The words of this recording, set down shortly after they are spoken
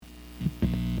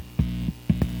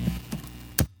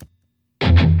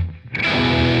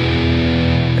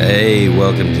Hey,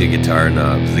 welcome to Guitar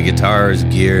Knobs, the guitars,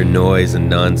 gear, noise, and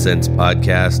nonsense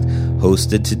podcast,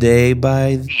 hosted today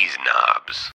by these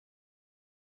knobs.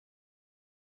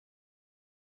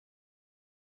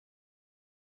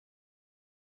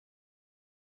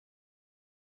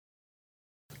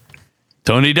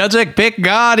 Tony Dudzik, Pick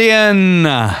Guardian.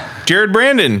 Jared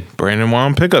Brandon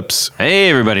Wong Pickups.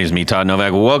 Hey everybody, it's me, Todd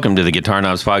Novak. Welcome to the Guitar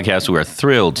Knobs podcast. We are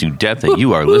thrilled to death that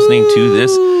you are listening to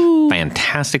this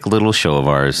fantastic little show of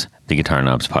ours, the Guitar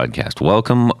Knobs podcast.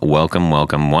 Welcome,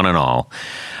 one and all.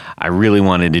 I really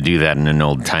wanted to do that in an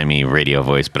old-timey radio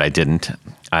voice, but I didn't.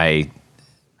 I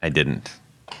didn't.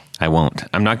 I won't.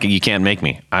 I'm not. You can't make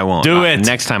me. I won't. Do it.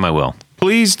 Next time I will.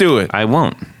 Please do it. I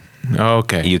won't.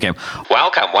 Okay. You can.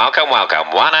 Welcome,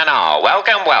 one and all.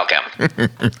 Welcome.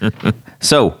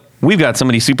 So we've got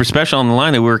somebody super special on the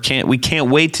line that we can't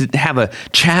wait to have a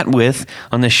chat with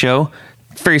on this show.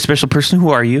 Very special person.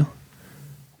 Who are you?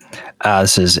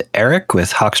 This is Eric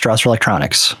with Hochstrasser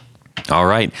Electronics. All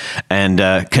right, and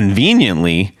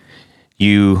conveniently,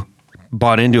 you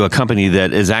bought into a company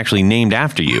that is actually named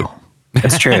after you.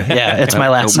 It's true. Yeah, it's my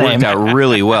last It name. worked out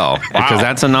really well because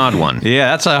that's an odd one.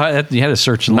 Yeah, you had to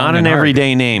search. Not an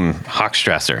everyday name,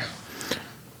 Hochstrasser.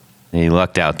 You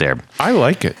lucked out there. I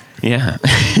like it. Yeah.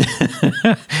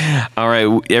 All right,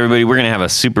 everybody, we're going to have a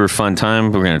super fun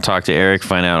time. We're going to talk to Eric,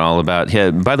 find out all about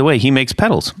him. By the way, he makes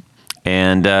pedals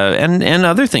and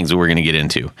other things that we're going to get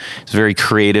into. He's a very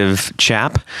creative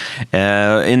chap.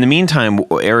 In the meantime,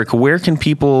 Eric, where can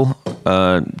people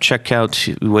check out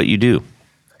what you do?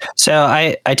 So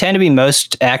I tend to be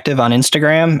most active on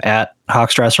Instagram at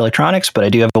Hochstrasser Electronics, but I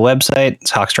do have a website.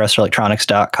 It's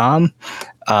hochstrasserelectronics.com.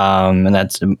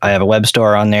 And I have a web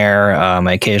store on there.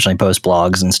 I occasionally post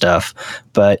blogs and stuff,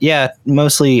 but yeah,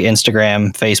 mostly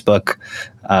Instagram, Facebook.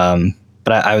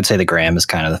 But I would say the gram is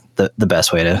kind of the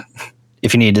best way to,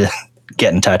 if you need to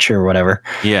get in touch or whatever.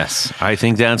 Yes, I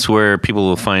think that's where people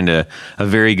will find a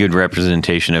very good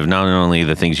representation of not only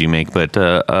the things you make, but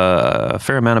a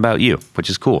fair amount about you, which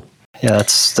is cool. Yeah,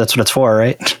 that's what it's for,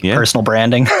 right? Yeah. Personal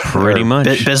branding. Pretty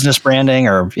much. Business branding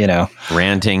or,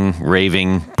 Ranting,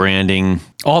 raving, branding.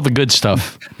 All the good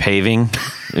stuff. Paving,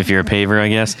 if you're a paver, I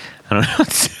guess. I don't know.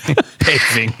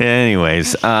 Paving.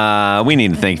 Anyways, we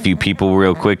need to thank a few people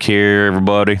real quick here,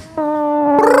 everybody.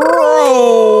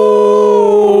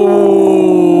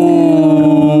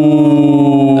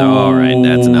 All right,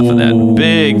 that's enough of that.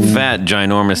 Big, fat,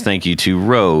 ginormous thank you to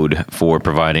Rode for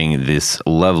providing this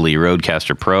lovely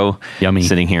Rodecaster Pro. Yummy.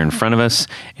 Sitting here in front of us,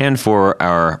 and for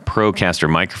our Procaster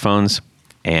microphones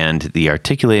and the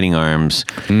articulating arms.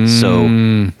 So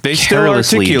They still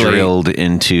carelessly articulate. drilled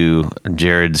into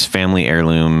Jared's family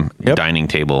heirloom dining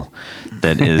table.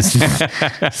 That is,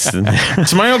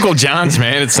 It's my Uncle John's,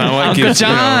 man. It's not like Uncle it's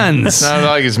John's. It's not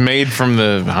like it's made from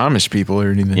the Amish people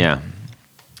or anything. yeah.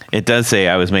 It does say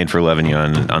I was made for loving you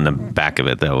on the back of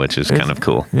it, though, which is kind of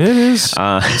cool. It is.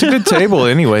 It's a good table,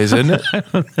 anyways, isn't it?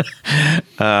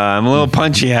 I'm a little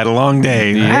punchy. Had a long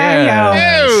day.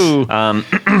 Yeah.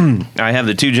 I have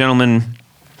the two gentlemen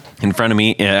in front of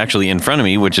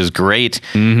me, which is great,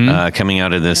 coming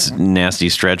out of this nasty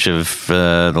stretch of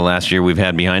the last year we've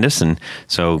had behind us. And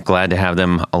so glad to have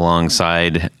them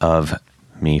alongside of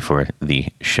me for the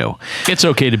show. It's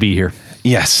okay to be here.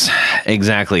 Yes,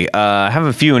 exactly. I have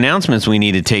a few announcements we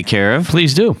need to take care of.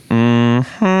 Please do. I'm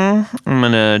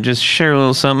going to just share a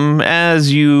little something.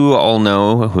 As you all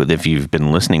know, if you've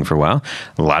been listening for a while,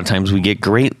 a lot of times we get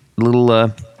great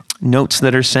little notes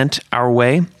that are sent our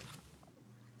way.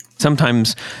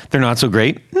 Sometimes they're not so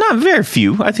great. Not very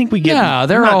few. I think we get... Yeah,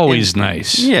 they're always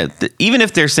nice. Yeah, even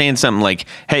if they're saying something like,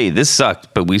 hey, this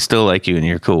sucked, but we still like you and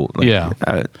you're cool. Like, Yeah.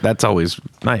 That's always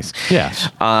nice.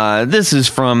 Yes. This is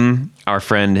from our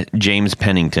friend James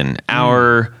Pennington,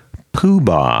 our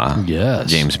poobah.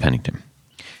 Yes. James Pennington.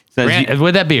 Says,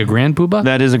 Would that be a grand poobah?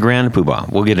 that is a grand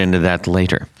poobah. We'll get into that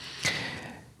later.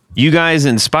 You guys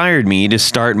inspired me to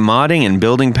start modding and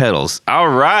building pedals. All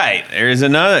right. There's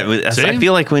another. See? I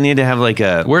feel like we need to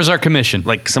have Where's our commission?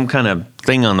 like some kind of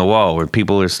thing on the wall where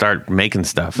people start making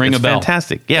stuff. Ring It's a bell.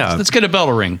 Fantastic. Yeah. Let's get a bell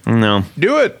to ring. No.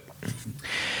 Do it.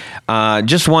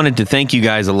 Just wanted to thank you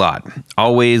guys a lot.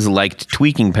 Always liked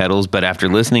tweaking pedals, but after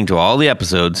listening to all the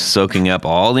episodes, soaking up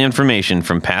all the information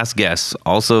from past guests,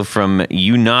 also from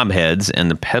you knobheads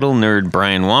and the pedal nerd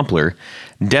Brian Wampler,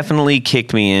 definitely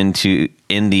kicked me to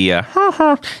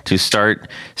start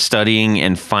studying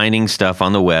and finding stuff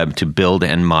on the web to build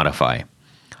and modify.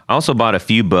 I also bought a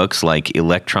few books like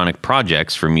Electronic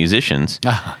Projects for Musicians,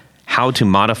 How to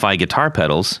Modify Guitar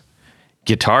Pedals,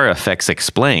 Guitar Effects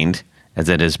Explained, as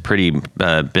it has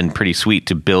been pretty sweet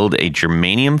to build a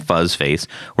germanium fuzz face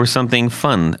or something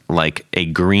fun like a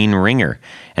green ringer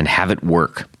and have it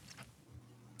work.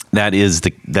 That is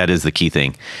the key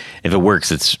thing. If it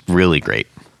works, it's really great.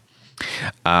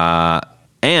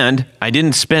 And I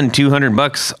didn't spend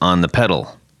 $200 on the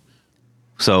pedal.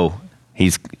 So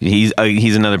he's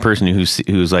another person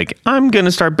who's like, I'm going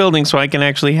to start building so I can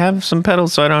actually have some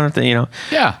pedals so I don't have to,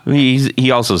 Yeah.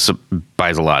 He also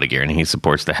buys a lot of gear and he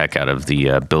supports the heck out of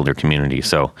the builder community.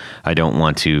 So I don't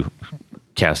want to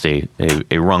cast a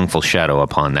wrongful shadow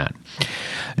upon that.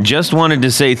 Just wanted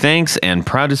to say thanks and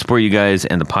proud to support you guys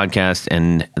and the podcast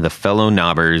and the fellow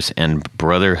knobbers and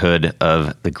brotherhood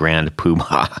of the Grand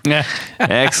Poobah.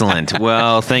 Excellent.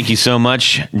 Well, thank you so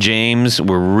much, James.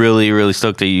 We're really, really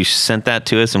stoked that you sent that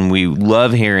to us, and we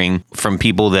love hearing from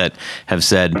people that have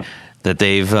said that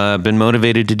they've been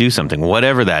motivated to do something,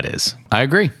 whatever that is. I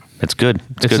agree. It's good.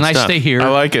 It's good nice stuff. to hear. I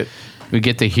like it. We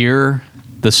get to hear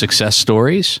the success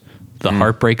stories, the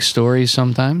heartbreak stories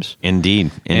sometimes.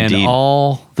 Indeed. And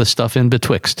all the stuff in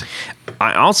betwixt.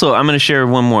 I'm going to share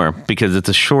one more because it's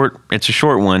a short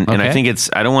one. And I Okay. think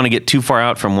I don't want to get too far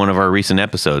out from one of our recent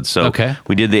episodes. So Okay.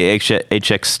 we did the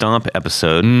HX Stomp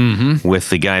episode with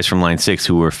the guys from Line 6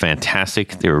 who were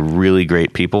fantastic. They were really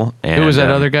great people. And, Who was that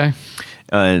other guy?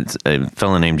 It's a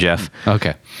fellow named Jeff.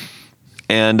 Okay.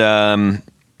 And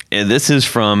this is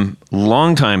from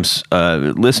longtime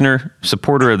listener,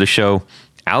 supporter of the show,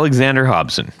 Alexander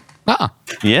Hobson. Ah.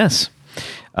 Yes.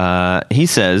 He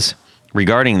says,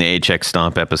 regarding the HX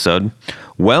Stomp episode,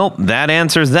 well, that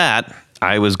answers that.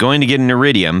 I was going to get an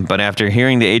Iridium, but after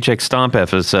hearing the HX Stomp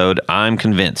episode, I'm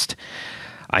convinced.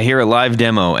 I hear a live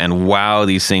demo, and wow,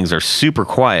 these things are super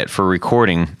quiet for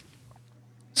recording,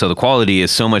 so the quality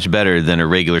is so much better than a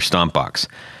regular Stomp box.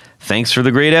 Thanks for the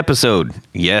great episode.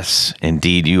 Yes,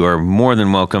 indeed. You are more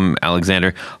than welcome,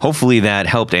 Alexander. Hopefully that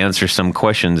helped answer some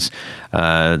questions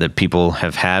that people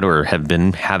have had or have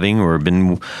been having or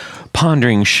been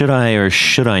pondering, should I or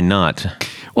should I not?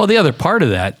 Well, the other part of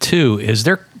that, too, is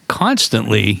they're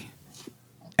constantly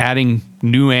adding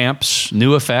new amps,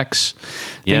 new effects,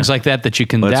 things like that you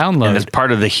can download. And it's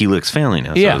part of the Helix family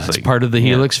now. Yeah, So it's part of the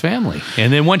Helix family.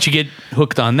 And then once you get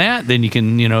hooked on that, then you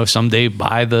can, someday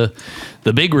buy the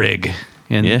big rig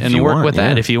and you work want, with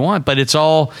that if you want. But it's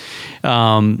all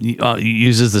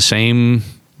uses the same,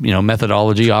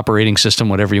 methodology, operating system,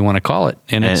 whatever you want to call it.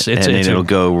 And it'll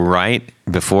go right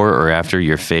before or after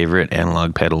your favorite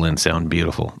analog pedal and sound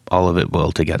beautiful. All of it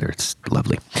well together. It's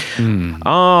lovely.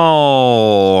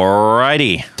 All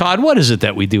righty. Todd, what is it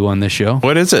that we do on this show?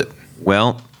 What is it?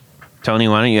 Well, Tony,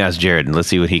 why don't you ask Jared and let's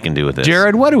see what he can do with this.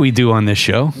 Jared, what do we do on this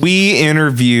show? We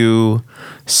interview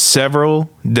several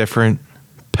different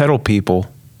pedal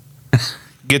people,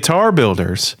 guitar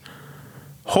builders,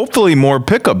 hopefully more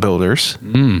pickup builders.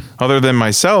 Other than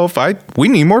myself, we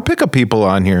need more pickup people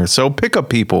on here. So pickup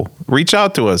people, reach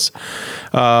out to us.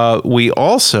 We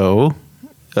also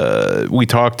we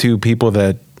talk to people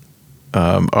that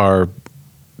are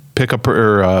pickup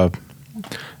or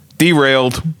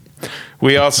derailed.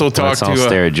 We also talk Let's all to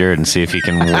stare at Jared and see if he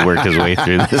can work his way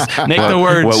through this. Make the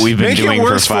words. What we've been make doing it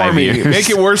for worse 5 me. years. Make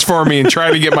it worse for me and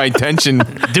try to get my attention.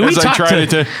 Do we as I talk try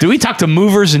do we talk to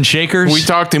movers and shakers? We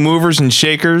talk to movers and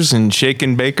shakers and shake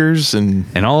and bakers and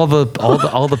all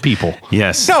the people.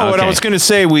 Yes. no. What I okay. was going to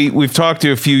say, we've talked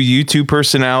to a few YouTube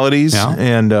personalities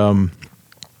and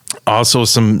also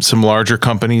some larger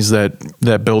companies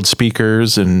that build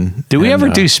speakers and. Do we and,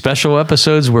 ever do special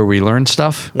episodes where we learn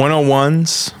stuff?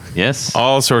 101s? Yes.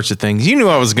 All sorts of things. You knew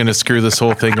I was going to screw this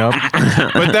whole thing up,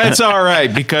 but that's all right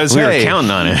because We were hey,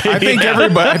 counting on it. I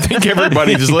think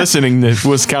everybody who's listening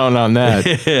was counting on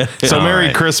that. So Merry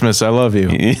right. Christmas. I love you.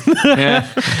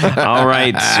 All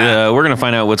right. We're going to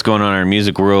find out what's going on in our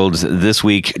music world this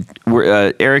week.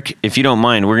 Eric, if you don't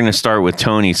mind, we're going to start with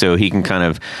Tony so he can kind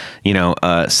of,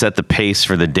 set the pace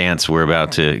for the dance we're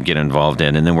about to get involved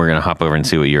in. And then we're going to hop over and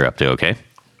see what you're up to. Okay.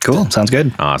 Cool. Sounds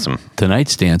good. Awesome.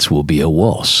 Tonight's dance will be a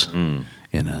waltz in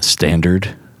a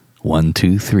standard 1,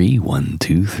 2, 3, 1,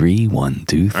 2, 3, 1,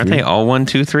 2, 3. Aren't they all 1,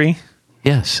 2, 3?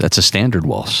 Yes, that's a standard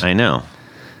waltz. I know.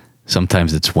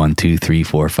 Sometimes it's 1, 2, 3,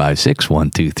 4, 5, 6.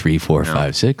 1, 2, 3, 4,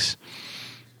 5, 6.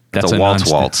 That's a waltz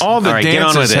waltz. All the right, get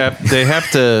on dances with it. have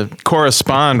to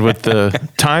correspond with the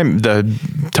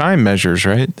time measures,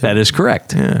 right? That is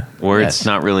correct. Yeah. Or Yes. it's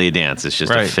not really a dance. It's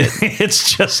just Right. a fit.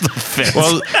 It's just a fit.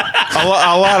 Well,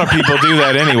 a lot of people do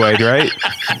that anyway, right?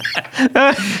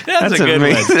 that's a good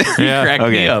amazing. one. You Yeah. cracked me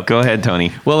Okay, up. go ahead,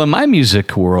 Tony. Well, in my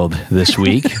music world this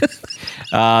week,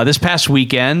 this past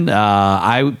weekend,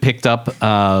 I picked up.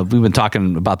 We've been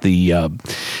talking about the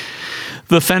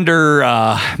the Fender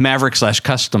Maverick /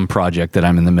 custom project that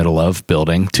I'm in the middle of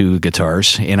building 2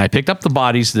 guitars, and I picked up the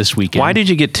bodies this weekend. Why did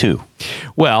you get 2?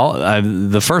 Well,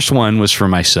 the first one was for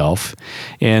myself,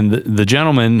 and the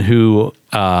gentleman who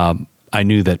I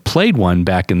knew that played one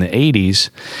back in the 80s,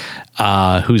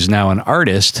 who's now an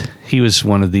artist, he was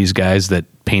one of these guys that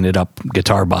painted up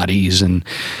guitar bodies and,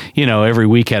 every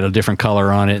week had a different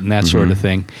color on it and that sort of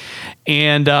thing.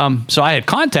 And so I had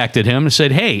contacted him and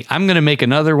said, hey, I'm going to make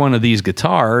another one of these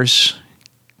guitars.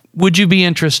 Would you be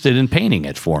interested in painting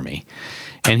it for me?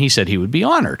 And he said he would be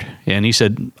honored. And he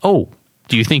said, oh,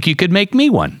 do you think you could make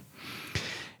me one?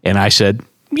 And I said,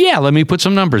 yeah, let me put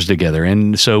some numbers together.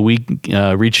 And so we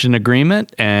reached an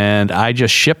agreement, and I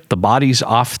just shipped the bodies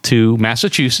off to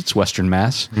Massachusetts, Western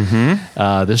Mass,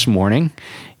 this morning.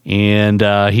 And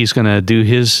he's going to do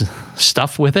his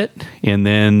stuff with it, and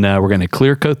then we're going to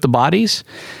clear coat the bodies.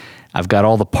 I've got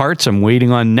all the parts. I'm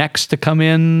waiting on necks to come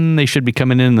in. They should be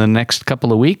coming in the next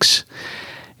couple of weeks.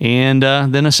 And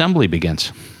then assembly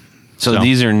begins. So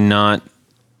these are not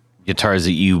guitars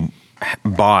that you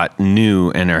bought new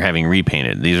and are having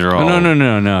repainted. These are all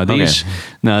no.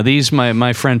 These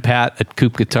my friend Pat at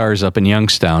Coop Guitars up in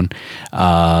Youngstown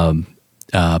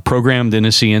programmed in a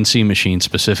CNC machine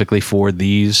specifically for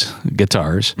these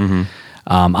guitars.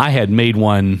 I had made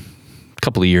one a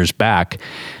couple of years back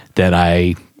that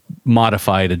I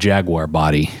modified a Jaguar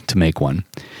body to make one,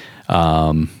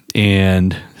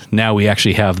 and now we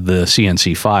actually have the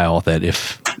CNC file that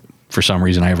if for some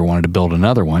reason I ever wanted to build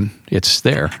another one, it's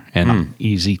there and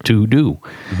easy to do.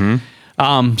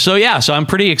 So I'm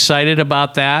pretty excited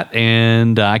about that,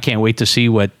 and I can't wait to see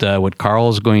what Carl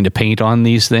is going to paint on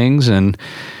these things. And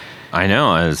I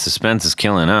know the suspense is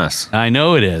killing us. I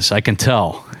know it is. I can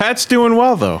tell. Pat's doing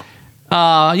well though.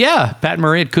 Pat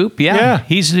Murray at Coop. Yeah.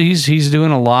 He's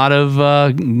doing a lot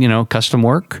of custom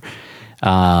work.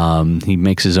 He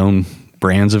makes his own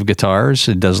brands of guitars.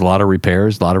 It does a lot of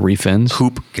repairs, a lot of refins.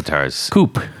 Coop guitars.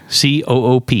 Coop,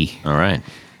 COOP. All right.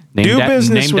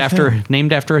 Named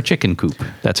after a chicken coop.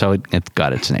 That's how it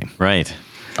got its name. Right.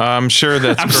 I'm sure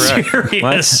that's correct.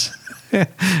 Serious.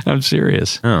 I'm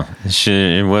serious. Oh,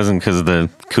 it wasn't because of the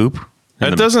coop?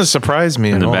 That doesn't surprise me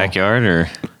in at the all. backyard or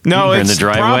it's in the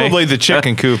driveway? Probably the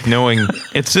chicken coop. Knowing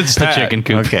it's the chicken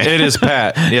coop. Okay. It is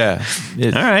Pat. Yeah.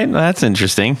 All right, well, that's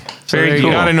interesting. Very You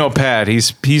cool. got to know Pat.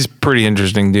 He's pretty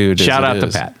interesting dude. Shout out to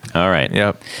Pat. All right.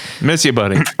 Yep. Miss you,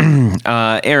 buddy.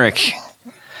 Eric,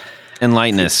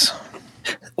 enlighten us.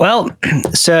 Well,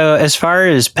 so as far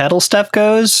as pedal stuff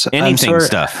goes,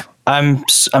 Stuff. I'm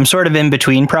sort of in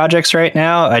between projects right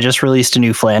now. I just released a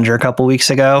new flanger a couple weeks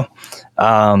ago.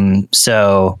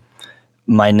 So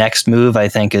my next move, I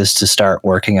think, is to start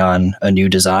working on a new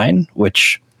design,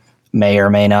 which may or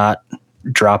may not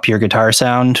drop your guitar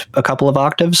sound a couple of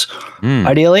octaves,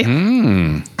 ideally.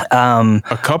 A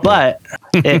couple. But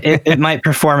it might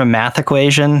perform a math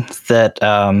equation that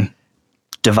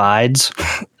divides.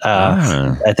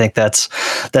 I think that's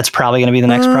probably going to be the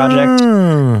next project.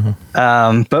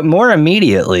 But more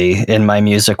immediately in my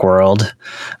music world,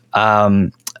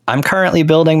 I'm currently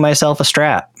building myself a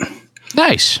Strat.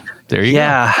 Nice. There you go.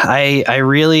 Yeah, I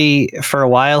really, for a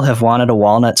while, have wanted a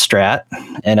walnut Strat.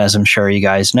 And as I'm sure you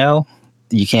guys know,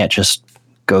 you can't just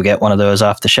go get one of those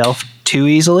off the shelf too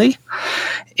easily.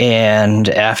 And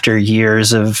after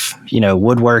years of,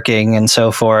 woodworking and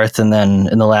so forth, and then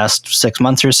in the last 6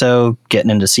 months or so, getting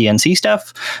into CNC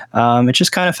stuff, it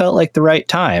just kind of felt like the right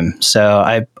time.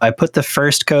 So I put the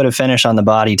first coat of finish on the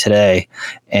body today,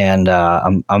 and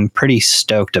I'm pretty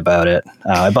stoked about it.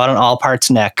 I bought an all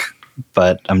parts neck,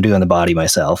 but I'm doing the body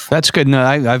myself. That's good. No,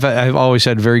 I've always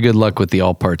had very good luck with the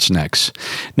all parts necks.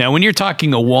 Now, when you're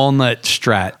talking a walnut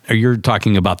Strat, you're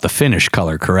talking about the finish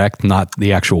color, correct? Not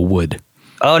the actual wood.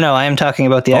 Oh no, I am talking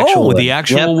about the actual wood. The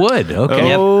actual wood.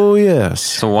 Okay. Oh yes.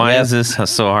 So why is this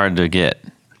so hard to get?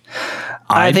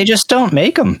 They just don't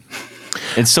make them.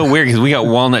 It's so weird because we got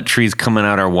walnut trees coming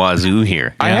out our wazoo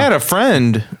here. I had a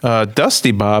friend,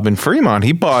 Dusty Bob in Fremont.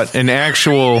 He bought an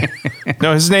actual.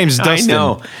 No, his name's Dustin. I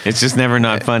know. It's just never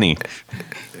not funny.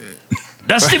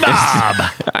 Dusty Bob.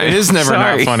 It is never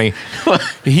not funny.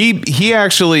 He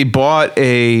actually bought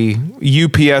a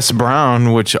UPS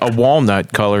brown, which a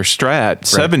walnut color Strat,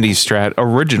 70s Strat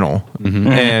original,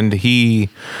 and he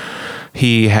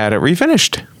had it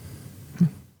refinished.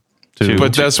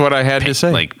 But that's what I had to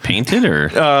say. Like painted or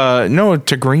no,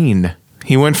 to green.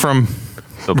 He went from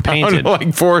painted,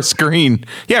 like forest green.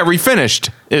 Yeah, refinished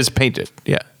is painted.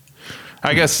 Yeah,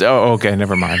 I guess. Oh, okay,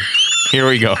 never mind. Here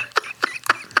we go.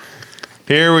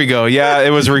 Yeah,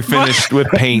 it was refinished with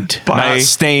paint, not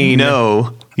stain.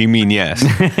 No. You mean yes?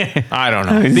 I don't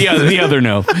know. The other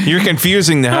no. You're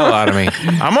confusing the hell out of me.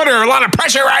 I'm under a lot of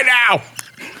pressure right now.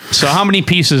 So how many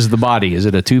pieces of the body? Is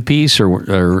it a 2-piece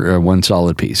or one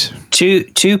solid piece?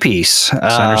 Two piece.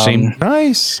 Center seam?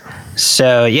 Nice.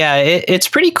 So yeah, it's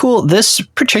pretty cool. This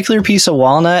particular piece of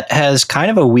walnut has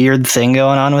kind of a weird thing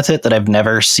going on with it that I've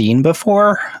never seen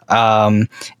before.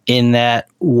 In that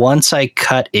once I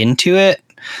cut into it,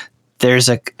 there's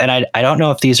and I don't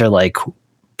know if these are like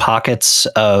pockets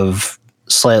of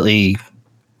slightly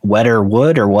wetter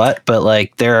wood or what, but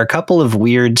like there are a couple of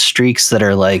weird streaks that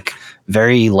are like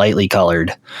very lightly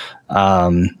colored.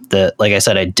 That, like I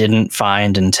said, I didn't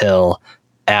find until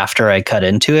after I cut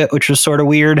into it, which was sort of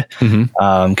weird.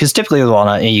 Because typically with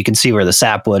walnut, you can see where the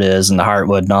sapwood is and the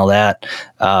heartwood and all that.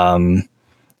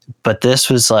 But this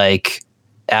was like,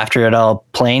 after it all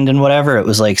planed and whatever, it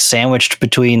was like sandwiched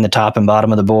between the top and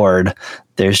bottom of the board.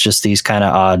 There's just these kind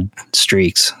of odd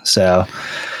streaks. So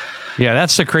yeah,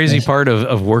 that's the crazy part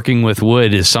of working with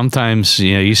wood is sometimes,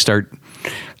 you start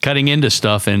cutting into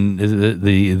stuff and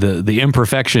the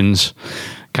imperfections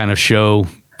kind of show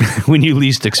when you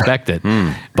least expect it.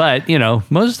 But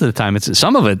most of the time,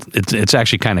 it's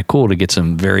actually kind of cool to get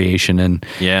some variation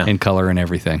in color and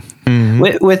everything.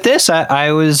 With this,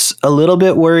 I was a little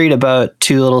bit worried about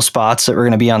two little spots that were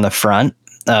going to be on the front,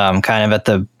 kind of at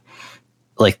the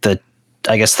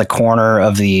corner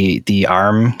of the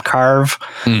arm carve.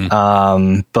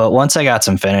 But once I got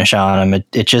some finish on them,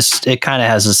 it kind of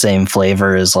has the same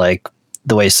flavor as like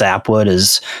the way sapwood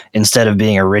is. Instead of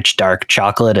being a rich dark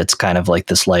chocolate, it's kind of like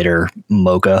this lighter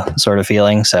mocha sort of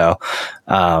feeling. So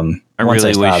I really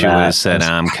wish you would have said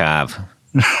amcav.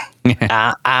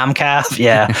 Amcav,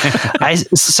 yeah. I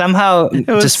somehow it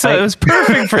was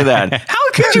perfect for that.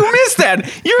 How could you miss that?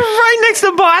 You're right next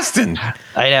to Boston.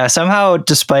 I know. Somehow,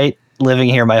 despite living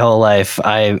here my whole life,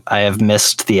 I have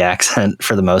missed the accent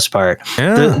for the most part.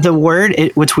 Yeah. The word,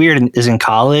 what's weird is in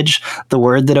college, the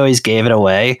word that always gave it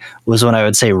away was when I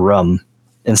would say room.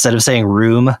 Instead of saying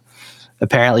room,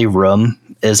 apparently room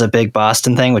is a big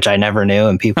Boston thing, which I never knew.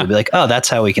 And people would be like, oh, that's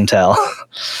how we can tell.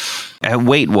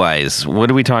 Weight-wise, what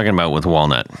are we talking about with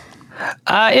walnut?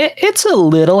 It's a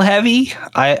little heavy.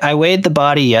 I weighed the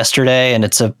body yesterday, and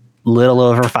it's a little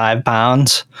over 5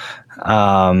 pounds.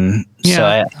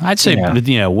 So I'd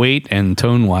say weight and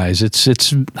tone wise,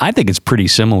 it's I think it's pretty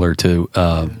similar to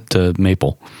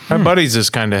maple. My buddy's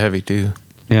is kind of heavy too.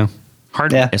 Yeah,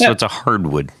 hard. Yeah. So it's a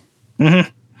hardwood. Mm-hmm.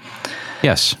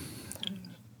 Yes.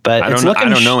 But I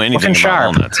don't know anything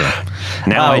about walnut. So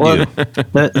now I do.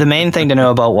 The main thing to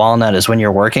know about walnut is when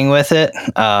you're working with it,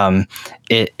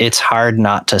 it's hard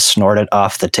not to snort it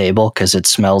off the table because it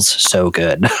smells so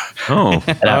good. Oh,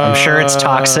 and I'm sure it's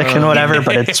toxic and whatever,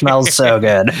 but it smells so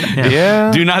good.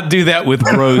 Yeah. Do not do that with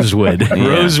rosewood.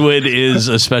 Rosewood is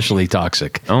especially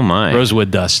toxic. Oh my. Rosewood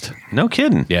dust. No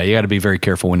kidding. Yeah, you got to be very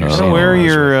careful when you're saying. Wear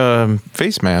your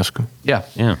face mask. Yeah.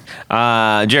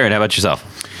 Jared, how about yourself?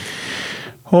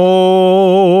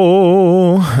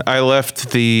 Oh, I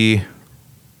left the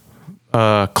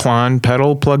Klon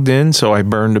pedal plugged in, so I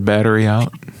burned the battery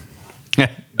out.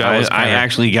 I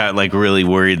actually got like really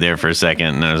worried there for a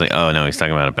second, and I was like, oh no, he's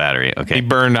talking about a battery. Okay. He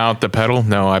burned out the pedal?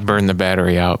 No, I burned the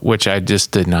battery out, which I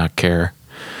just did not care.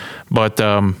 But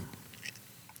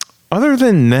other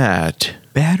than that...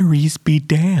 Batteries be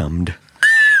damned.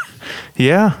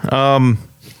 Yeah.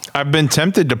 I've been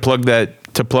tempted to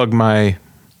plug my...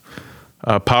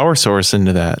 power source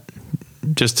into that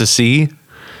just to see,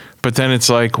 but then it's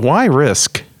like, why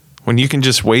risk when you can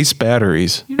just waste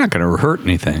batteries? You're not going to hurt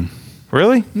anything.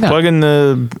 Really? No. Plug in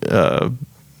the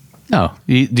no.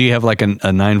 Do you have like a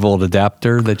 9-volt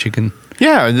adapter that you can?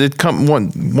 Yeah,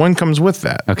 one comes with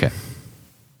that. Okay.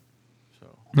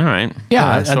 All right.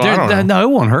 Yeah. No,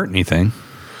 it won't hurt anything.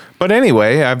 But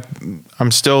anyway, I'm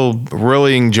still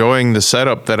really enjoying the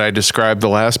setup that I described the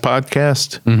last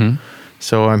podcast. Mm-hmm.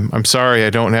 So I'm sorry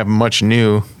I don't have much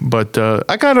new, but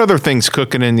I got other things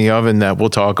cooking in the oven that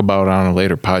we'll talk about on a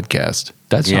later podcast.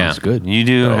 That sounds good. You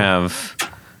do have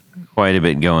quite a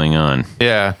bit going on.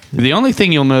 Yeah. The only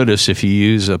thing you'll notice if you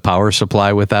use a power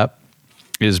supply with that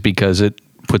is because it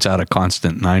puts out a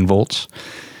constant 9 volts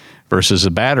versus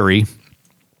a battery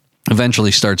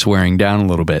eventually starts wearing down a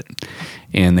little bit,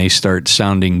 and they start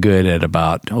sounding good at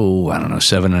about,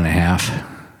 7.5.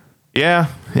 Yeah.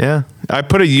 I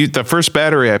put the first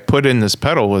battery I put in this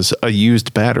pedal was a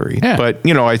used battery. Yeah. But,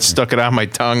 I stuck it on my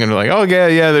tongue and like, oh,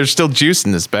 yeah, there's still juice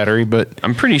in this battery. But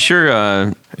I'm pretty sure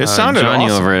it sounded Johnny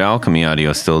awesome. over at Alchemy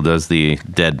Audio still does the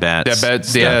dead bat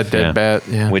stuff, dead bat.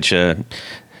 Yeah. Which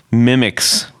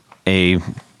mimics a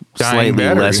slightly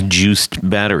less juiced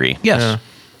battery. Yes. Yeah.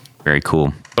 Very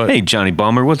cool. Hey, Johnny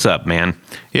Balmer, what's up, man?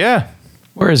 Yeah.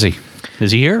 Where is he?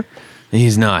 Is he here?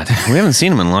 He's not. We haven't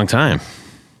seen him in a long time.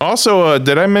 Also,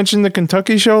 did I mention the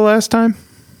Kentucky show last time?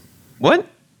 What?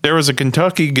 There was a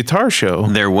Kentucky guitar show.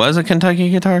 There was a Kentucky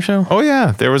guitar show? Oh,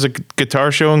 yeah. There was a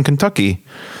guitar show in Kentucky.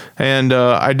 And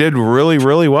I did really,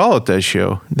 really well at that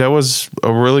show. That was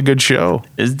a really good show.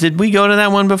 Did we go to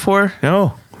that one before?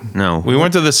 No. We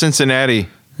went to the Cincinnati.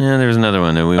 Yeah, there was another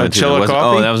one that we went to.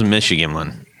 Chillicothe? That was a Michigan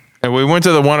one. And we went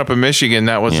to the one up in Michigan.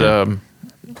 That was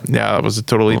that was a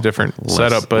totally different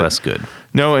setup, but less good.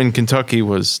 No, in Kentucky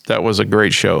that was a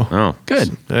great show. Oh,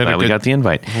 good. Glad we got the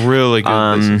invite. Really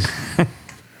good. Business.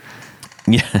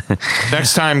 Yeah.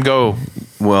 Next time, go.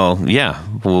 Well, yeah,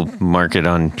 we'll mark it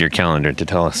on your calendar to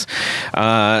tell us.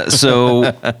 So,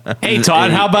 Hey, Todd,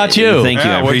 how about you? Thank you.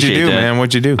 I What'd appreciate you do, that. man?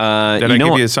 What'd you do? Did I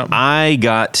give you something? I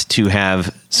got to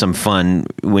have some fun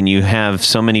when you have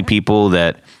so many people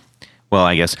that, well,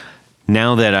 I guess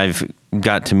now that I've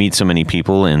got to meet so many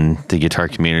people in the guitar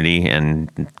community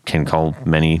and can call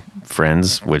many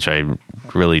friends, which I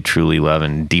really, truly love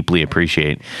and deeply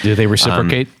appreciate. Do they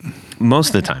reciprocate? Most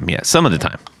of the time, yeah. Some of the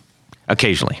time.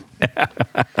 Occasionally.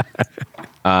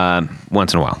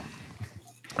 Once in a while.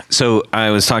 So I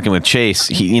was talking with Chase.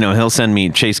 He'll send me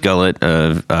Chase Gullett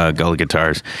of Gullett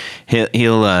Guitars.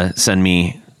 He'll send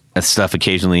me stuff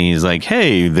occasionally. He's like,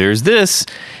 "Hey, there's this,"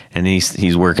 and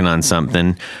he's working on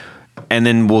something, and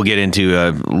then we'll get into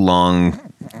a long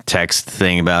text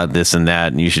thing about this and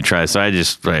that, and you should try. So I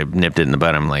nipped it in the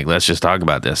bud. I'm like, let's just talk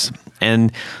about this,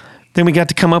 and then we got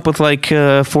to come up with like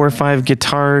 4 or 5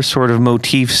 guitar sort of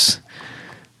motifs.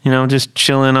 Just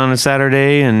chilling on a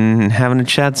Saturday and having a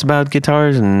chats about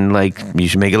guitars and like, you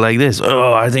should make it like this.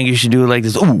 Oh, I think you should do it like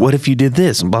this. Oh, what if you did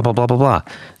this? And blah, blah, blah, blah, blah.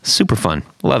 Super fun.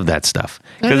 Love that stuff.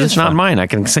 Because it's not mine. I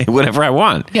can say whatever I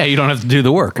want. Yeah, you don't have to do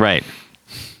the work. Right.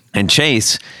 And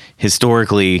Chase,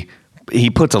 historically, he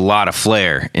puts a lot of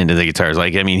flair into the guitars.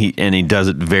 He does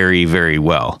it very, very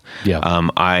well. Yeah.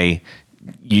 I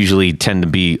usually tend to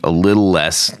be a little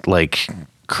less like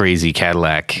crazy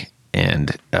Cadillac.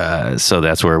 And so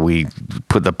that's where we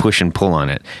put the push and pull on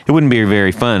it. It wouldn't be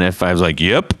very fun if I was like,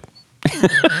 yep.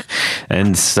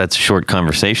 And that's a short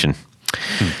conversation.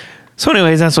 So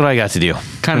anyways, that's what I got to do.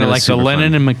 Kind of like the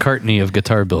Lennon and McCartney of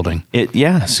guitar building.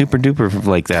 Yeah, super duper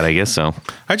like that, I guess so.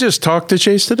 I just talked to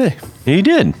Chase today. You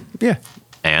did? Yeah.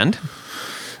 And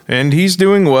he's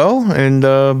doing well, and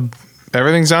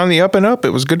everything's on the up and up. It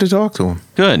was good to talk to him.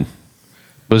 Good.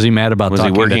 Was he mad about Was he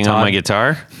talking to working Todd? on my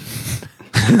guitar?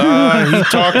 He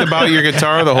talked about your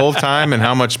guitar the whole time and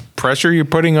how much pressure you're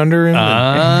putting under him,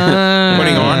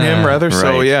 putting on him rather. Right.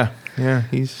 So yeah,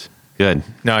 he's good.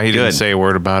 No, he didn't say a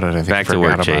word about it. I think back he to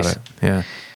forgot work, about Chase. it. Yeah.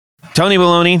 Tony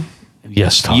Baloney,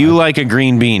 yes, Todd. you like a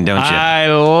green bean, don't you? I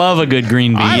love a good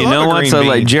green bean. You know what's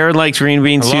like? Jared likes green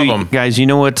beans I too, love 'em. guys. You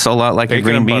know what's a lot like Bacon a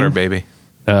green and bean? butter, baby.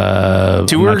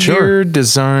 Tour gear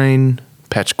design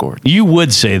patch cord. You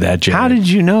would say that, Jared. How did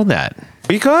you know that?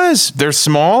 Because they're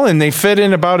small and they fit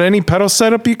in about any pedal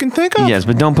setup you can think of. Yes,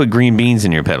 but don't put green beans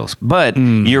in your pedals. But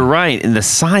you're right. In the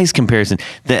size comparison,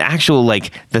 the actual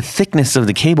the thickness of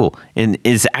the cable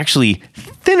is actually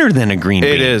thinner than a green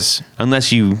bean. It is.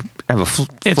 Unless you have a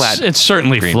flat. It's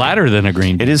certainly flatter than a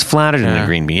green bean. It is flatter than a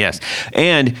green bean, yes.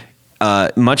 And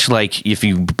much like if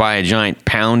you buy a giant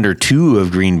pound or 2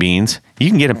 of green beans, you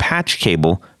can get a patch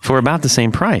cable for about the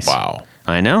same price. Wow.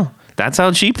 I know. That's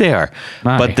how cheap they are.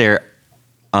 My. But they're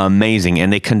amazing,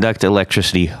 and they conduct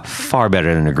electricity far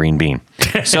better than a green bean.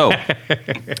 So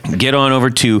get on over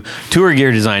to Tour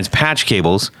Gear Designs Patch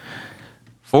Cables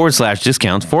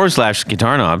 /discounts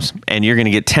 /guitar knobs, and you're going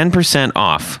to get 10%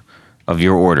 off of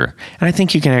your order. And I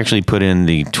think you can actually put in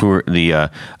the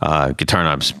guitar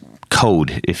knobs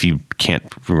code if you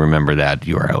can't remember that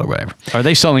URL or whatever. Are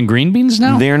they selling green beans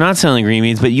now? They're not selling green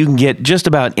beans, but you can get just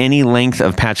about any length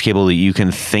of patch cable that you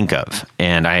can think of.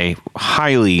 And I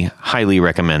highly, highly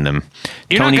recommend them.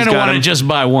 You're not going to want to just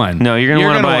buy one. No, you're going to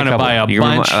want to buy a couple. Buy a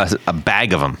bunch. A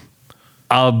bag of them.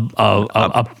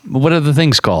 What are the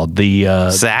things called?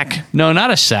 The sack? No,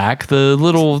 not a sack. The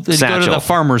little. You go to the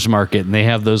farmer's market and they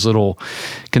have those little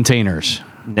containers.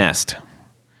 Nest.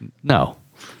 No.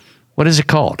 What is it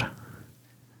called?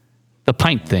 The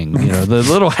pint thing, the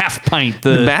little half pint.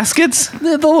 The baskets?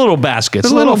 The little baskets.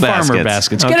 The little farmer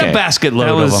baskets. Okay. Get a basket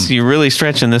load of them. You're really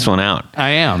stretching this one out. I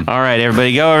am. All right,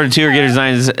 everybody, go over to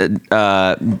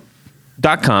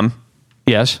tourgeardesigns.com.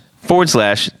 Yes.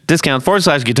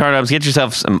 /discount /guitar knobs. Get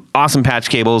yourself some awesome patch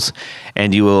cables,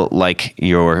 and you will like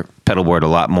your pedal board a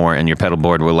lot more, and your pedal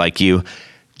board will like you.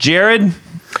 Jared?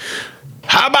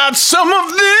 How about some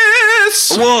of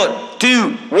this? 1,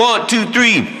 2, 1, 2,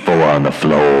 3. 4 on the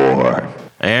floor.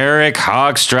 Eric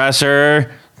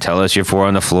Hochstrasser, tell us your 4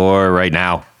 on the floor right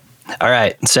now. All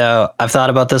right. So I've thought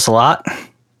about this a lot.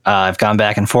 I've gone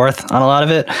back and forth on a lot of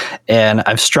it, and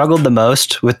I've struggled the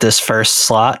most with this first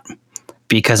slot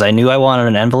because I knew I wanted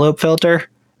an envelope filter,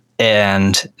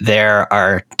 and there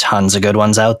are tons of good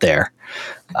ones out there.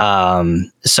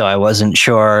 So I wasn't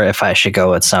sure if I should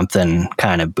go with something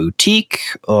kind of boutique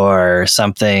or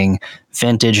something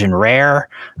vintage and rare.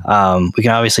 We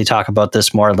can obviously talk about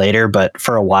this more later, but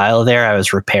for a while there, I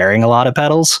was repairing a lot of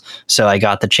pedals. So I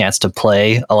got the chance to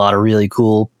play a lot of really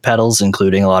cool pedals,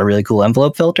 including a lot of really cool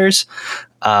envelope filters.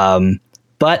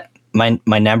 But my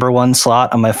number one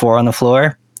slot on my 4 on the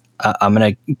floor, I'm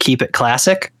going to keep it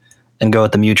classic and go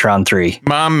with the Mutron 3.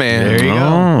 My man. There you go.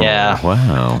 Oh, Yeah.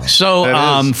 Wow.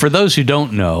 So, for those who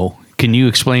don't know, can you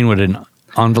explain what an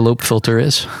envelope filter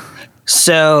is?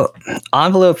 So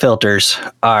envelope filters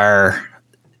are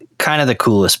kind of the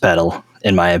coolest pedal,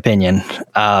 in my opinion.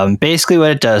 Basically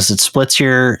what it does, it splits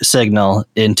your signal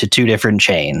into 2 different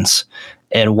chains.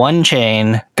 And one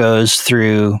chain goes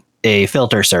through a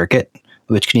filter circuit,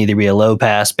 which can either be a low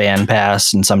pass, band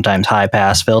pass, and sometimes high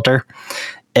pass filter.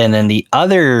 And then the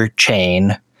other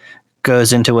chain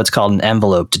goes into what's called an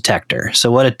envelope detector.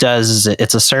 So what it does is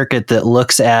it's a circuit that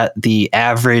looks at the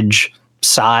average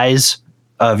size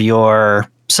of your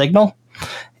signal,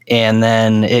 and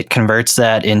then it converts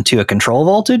that into a control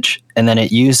voltage, and then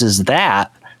it uses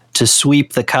that to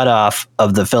sweep the cutoff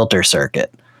of the filter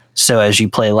circuit. So as you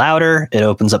play louder, it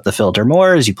opens up the filter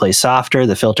more. As you play softer,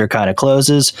 the filter kind of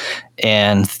closes,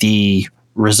 and the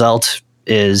result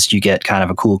is you get kind of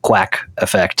a cool quack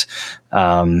effect.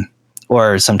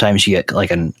 Or sometimes you get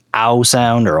like an ow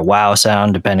sound or a wow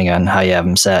sound, depending on how you have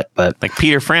them set. But Like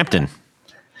Peter Frampton.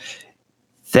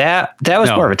 that was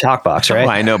No. more of a talk box, right? Oh,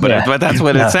 I know, but, Yeah. but that's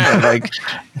what it sounded like.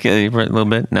 Okay, a little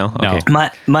bit? No? No.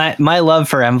 Okay. My love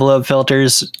for envelope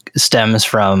filters stems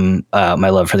from my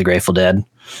love for the Grateful Dead.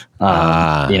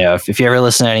 If you ever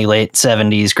listen to any late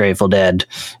 70s Grateful Dead,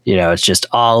 it's just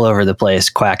all over the place,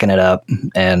 quacking it up.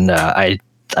 And I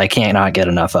can't not get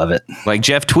enough of it. Like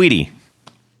Jeff Tweedy.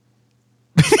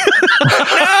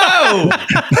 No!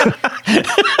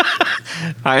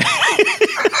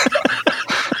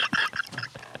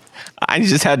 I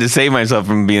just had to save myself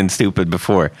from being stupid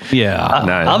before. Yeah.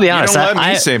 No. I'll be You honest. don't let me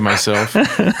I save myself.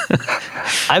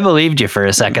 I believed you for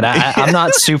a second. I'm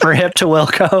not super hip to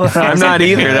Wilco. I'm not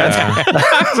either.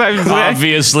 That's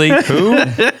Obviously.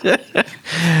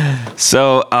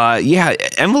 So,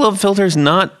 envelope filters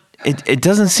not. It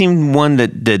doesn't seem one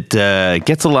that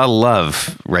gets a lot of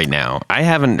love right now. I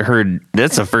haven't heard.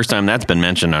 That's the first time that's been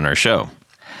mentioned on our show.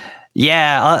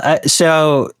 Yeah.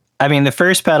 The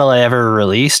first pedal I ever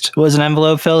released was an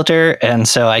envelope filter. And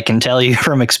so I can tell you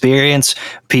from experience,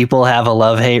 people have a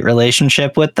love-hate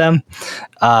relationship with them.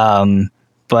 But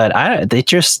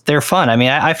they're fun.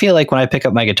 I feel like when I pick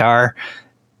up my guitar,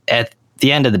 at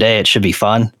the end of the day, it should be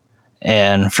fun.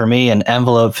 And for me, an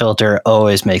envelope filter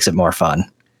always makes it more fun.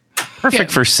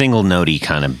 Perfect for single notey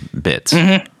kind of bits.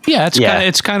 Yeah, Yeah.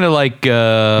 it's kind of like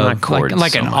chords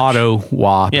like so an much. auto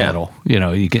wah Yeah. pedal.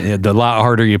 You get the lot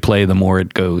harder you play, the more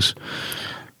it goes.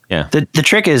 Yeah. The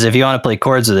trick is if you want to play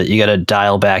chords with it, you got to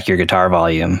dial back your guitar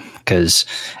volume. Because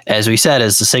as we said,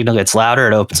 as the signal gets louder,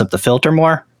 it opens up the filter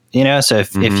more. So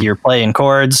if you're playing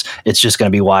chords, it's just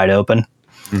going to be wide open.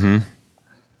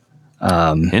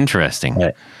 Interesting.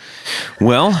 Right.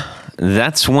 Well,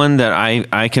 that's one that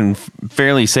I can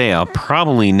fairly say I'll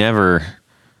probably never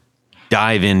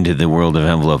dive into the world of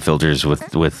envelope filters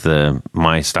with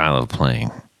my style of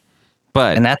playing.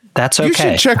 But And that's okay. You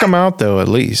should check them out, though, at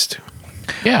least.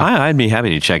 Yeah. I'd be happy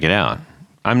to check it out.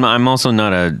 I'm also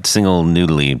not a single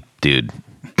noodly dude.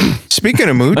 Speaking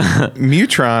of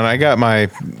Mutron, I got my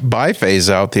biphase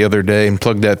out the other day and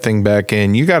plugged that thing back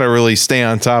in. You got to really stay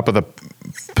on top of the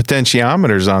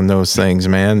potentiometers on those things,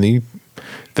 man.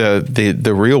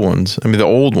 The real ones. The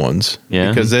old ones. Yeah.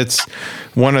 Because it's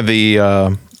one of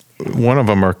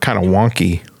them are kind of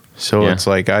wonky. So Yeah. it's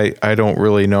like I don't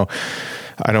really know.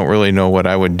 I don't really know what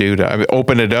I would do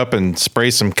open it up and spray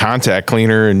some contact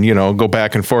cleaner and, go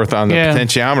back and forth on the Yeah.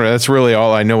 potentiometer. That's really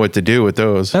all I know what to do with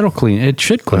those. That'll clean. It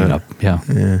should clean up. Yeah.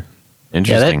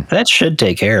 Interesting. that should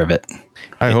take care of it.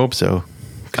 I hope so.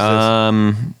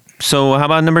 So how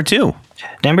about number 2?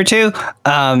 Number 2,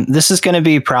 this is going to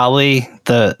be probably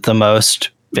the most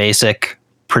basic,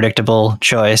 predictable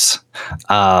choice.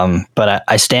 But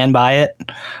I stand by it.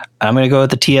 I'm going to go with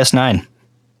the TS9.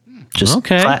 Just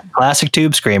Okay. classic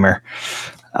tube screamer.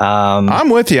 I'm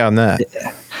with you on that.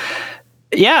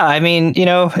 Yeah, I mean,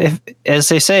 if, as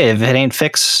they say, if it ain't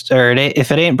fixed or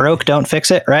if it ain't broke, don't fix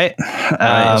it, right?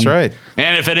 That's right.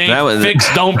 And if it ain't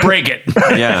fixed, don't break it.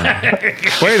 Yeah.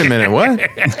 Wait a minute, what?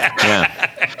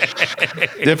 Yeah.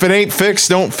 If it ain't fixed,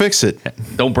 don't fix it.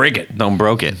 Don't break it. Don't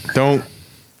broke it. Don't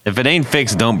If it ain't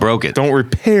fixed, don't broke it. don't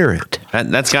repair it.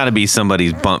 That's got to be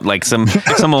somebody's bump, like some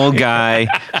old guy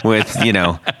with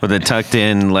with a tucked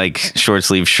in like short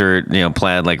sleeve shirt,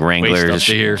 plaid like Wrangler, Waist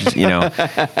up to here.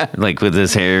 like with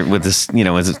his hair, with this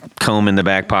with his comb in the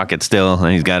back pocket still,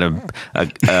 and he's got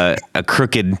a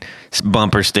crooked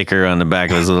bumper sticker on the back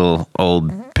of his little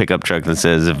old pickup truck that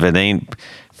says, "If it ain't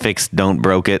fixed, don't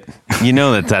broke it."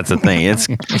 That's a thing. It's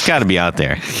got to be out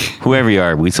there. Whoever you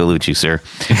are, we salute you, sir.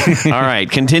 All right,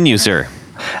 continue, sir.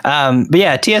 But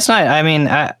yeah, TS9. I mean,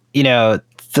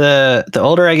 the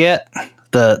older I get,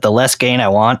 the less gain I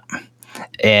want,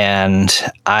 and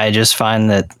I just find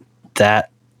that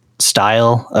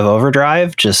style of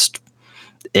overdrive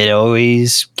it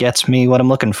always gets me what I'm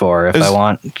looking for. If I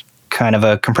want kind of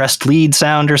a compressed lead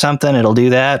sound or something, it'll do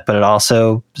that. But it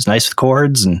also is nice with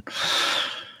chords, and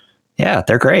yeah,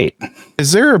 they're great.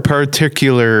 Is there a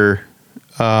particular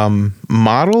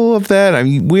model of that? I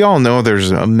mean, we all know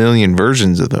there's a million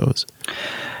versions of those.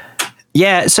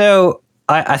 Yeah, so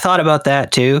I thought about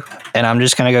that too, and I'm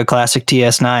just gonna go classic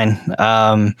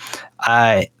TS9.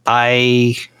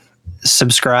 I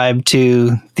subscribe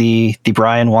to the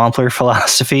Brian Wampler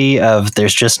philosophy of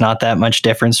there's just not that much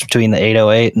difference between the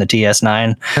 808 and the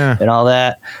TS9 and all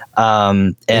that.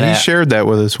 And he shared that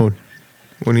with us when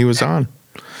he was on.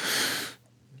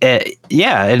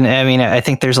 Yeah, and I mean, I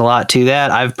think there's a lot to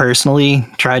that. I've personally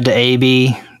tried to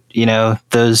A/B,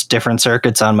 those different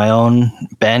circuits on my own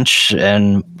bench,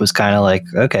 and was kind of like,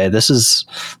 okay, there's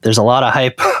a lot of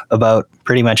hype about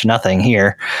pretty much nothing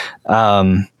here.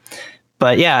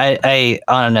 But yeah, I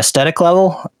on an aesthetic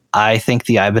level, I think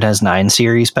the Ibanez 9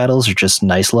 series pedals are just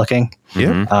nice looking.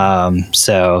 Yeah.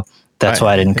 So that's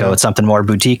why I didn't go with something more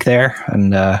boutique there.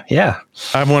 And yeah.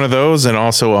 I have one of those and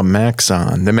also a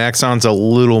Maxon. The Maxon's a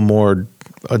little more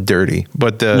dirty,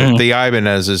 but the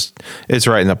Ibanez it's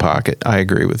right in the pocket. I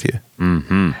agree with you.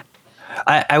 Mm-hmm.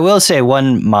 I will say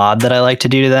one mod that I like to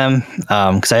do to them,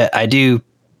 because I do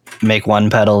make one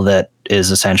pedal that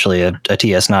is essentially a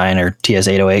TS9 or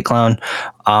TS808 clone.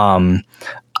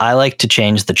 I like to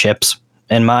change the chips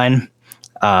in mine.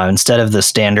 Instead of the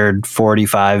standard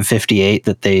 4558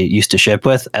 that they used to ship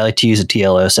with, I like to use a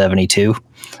TLO72.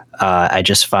 I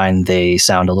just find they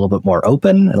sound a little bit more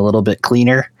open and a little bit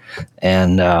cleaner,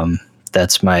 and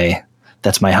that's my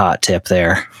hot tip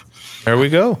there. There we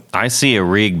go. I see a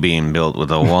rig being built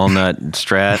with a walnut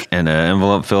Strat and an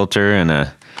envelope filter and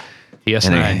a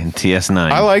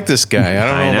TS9. I like this guy. I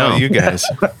don't know about you guys.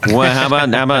 Well, how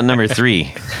about number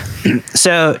 3?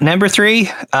 So number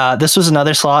 3, this was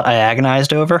another slot I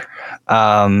agonized over,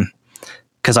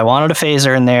 because I wanted a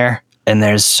phaser in there, and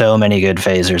there's so many good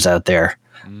phasers out there.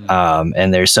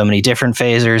 And there's so many different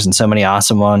phasers and so many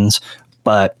awesome ones.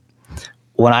 But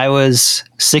when I was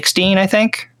 16, I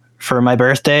think, for my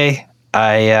birthday,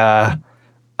 I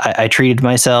treated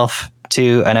myself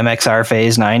to an MXR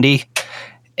Phase 90.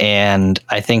 And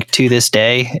I think to this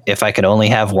day, if I could only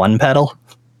have one pedal,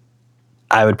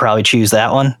 I would probably choose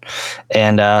that one.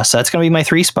 And so that's going to be my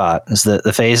 3 spot, is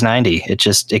the Phase 90.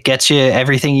 It gets you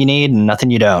everything you need and nothing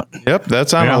you don't. Yep,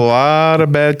 that's on a lot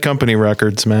of Bad Company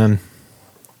records, man.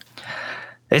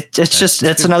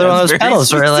 It's another one of those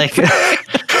pedals where like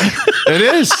it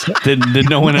is. Did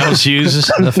no one else use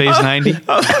the Phase 90?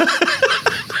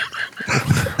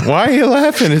 Why are you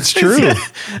laughing? It's true.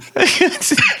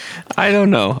 I don't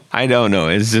know.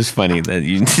 It's just funny that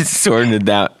you sorted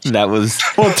that. That was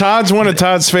well. Todd's one of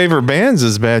Todd's favorite bands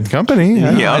is Bad Company.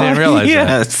 Yeah, I didn't realize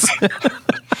that.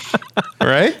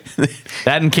 Right?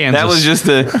 That in Kansas. That was just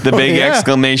the big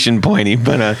exclamation pointy,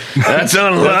 but that's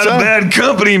on a lot of Bad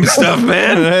Company stuff,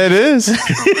 man. It is.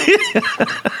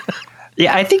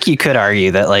 Yeah, I think you could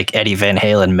argue that like Eddie Van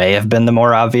Halen may have been the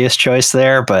more obvious choice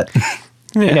there, but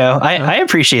I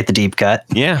appreciate the deep cut.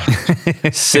 Yeah.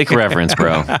 Sick reference,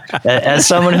 bro. As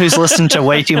someone who's listened to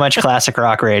way too much classic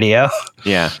rock radio.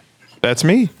 Yeah. That's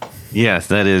me. Yes,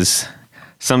 that is.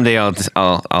 Someday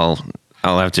I'll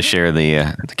have to share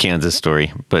the Kansas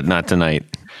story, but not tonight.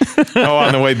 Oh,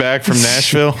 on the way back from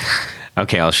Nashville?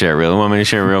 Okay, I'll share it real. Want me to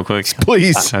share it real quick?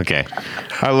 Please. Okay.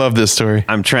 I love this story.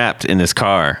 I'm trapped in this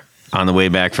car on the way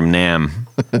back from NAMM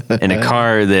in a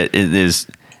car that is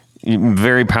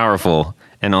very powerful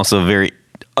and also very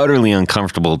utterly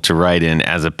uncomfortable to ride in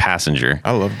as a passenger.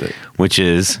 I loved it. Which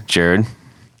is, Jared?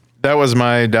 That was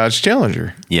my Dodge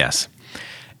Challenger. Yes.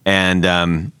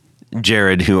 And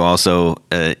Jared, who also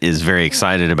is very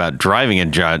excited about driving a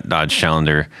Dodge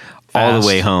Challenger all the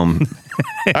way home.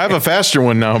 I have a faster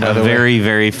one now, by the way. Very,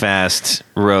 very fast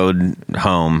road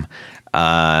home.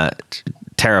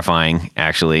 Terrifying,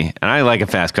 actually. And I like a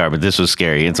fast car, but this was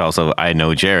scary. It's also, I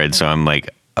know Jared, so I'm like,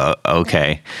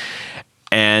 okay.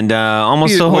 And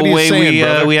almost the whole way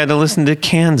we had to listen to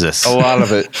Kansas. A lot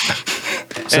of it.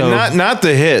 So, and not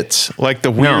the hits, like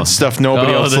the weird stuff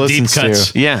nobody else listens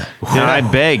to. Yeah. And I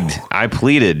begged. I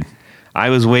pleaded. I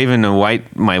was waving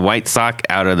my white sock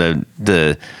out of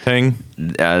the thing,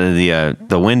 out of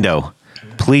the window.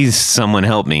 Please, someone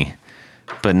help me.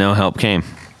 But no help came.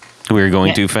 We were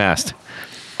going too fast.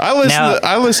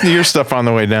 I listened to your stuff on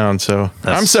the way down, so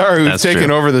I'm sorry we've taken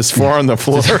over this floor on the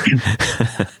floor.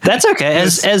 That's okay.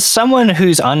 As someone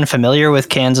who's unfamiliar with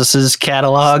Kansas's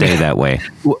catalog, stay that way.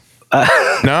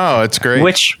 No, it's great.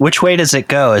 Which way does it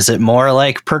go? Is it more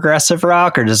like progressive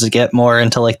rock, or does it get more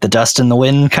into like the Dust in the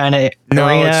Wind kind of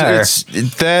arena? It's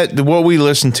that what we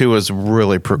listened to was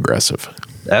really progressive.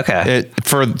 Okay.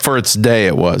 For its day,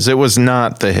 it was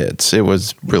not the hits. It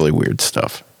was really weird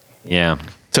stuff. Yeah.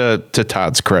 To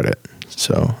Todd's credit,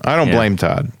 so I don't blame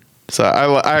Todd. So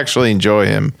I actually enjoy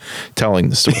him telling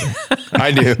the story.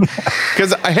 I do,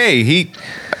 because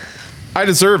I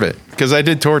deserve it, because I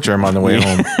did torture him on the way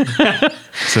home.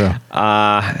 So,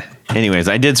 anyways,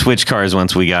 I did switch cars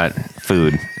once we got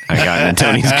food. I got in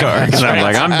Tony's car, so I'm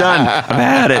like, I'm done. I've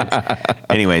had it.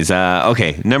 Anyways,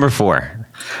 okay, number 4.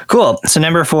 Cool. So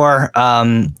number 4,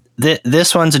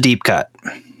 this one's a deep cut.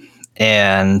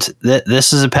 And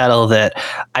this is a pedal that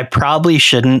I probably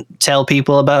shouldn't tell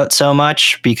people about so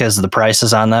much, because the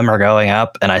prices on them are going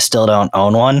up and I still don't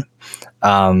own one.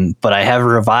 But I have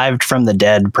revived from the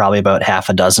dead probably about half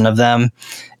a dozen of them.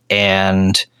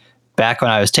 And back when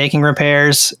I was taking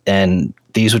repairs and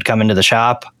these would come into the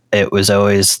shop, it was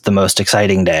always the most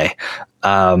exciting day.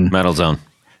 Metal Zone.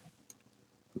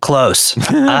 Close.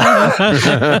 The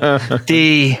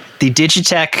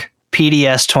Digitech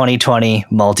PDS 2020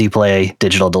 multiplay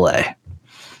digital delay.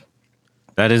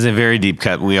 That is a very deep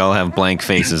cut. We all have blank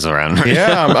faces around.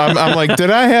 Yeah, I'm like,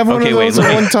 did I have one of those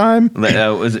at one time?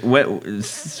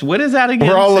 What is that again?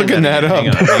 We're all looking that up.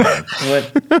 Hang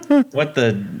on. What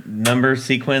the number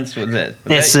sequence was it?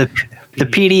 It's the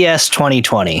PDS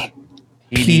 2020.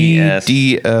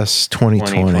 PDS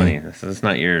 2020. This is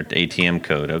not your ATM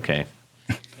code. Okay.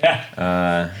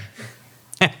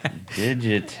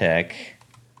 Digitech.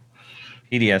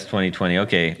 PDS 2020.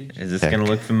 Okay. Is this going to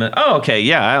look familiar? Oh, okay.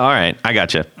 Yeah. All right. I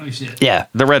got you. Yeah.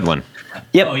 The red one.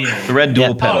 Yep. Oh, yeah. The red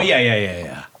dual pedal. Oh,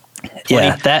 yeah.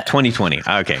 Yeah. That 2020.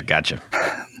 Okay. Gotcha.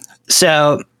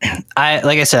 So like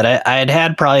I said, I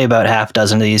had probably about half a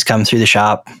dozen of these come through the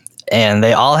shop, and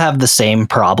they all have the same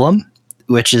problem,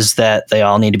 which is that they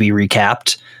all need to be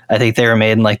recapped. I think they were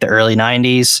made in like the early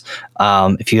 90s.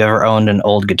 If you ever owned an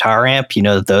old guitar amp, you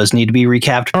know that those need to be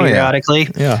recapped periodically.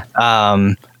 Yeah.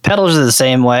 Pedals are the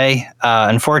same way.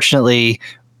 Unfortunately,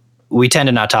 we tend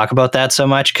to not talk about that so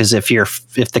much, because if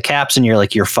the caps and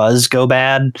your fuzz go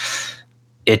bad,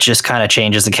 it just kind of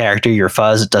changes the character of your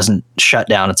fuzz. It doesn't shut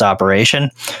down its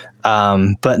operation.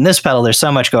 But in this pedal, there's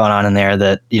so much going on in there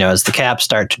that, as the caps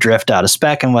start to drift out of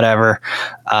spec and whatever,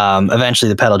 eventually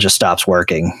the pedal just stops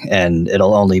working and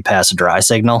it'll only pass a dry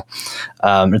signal.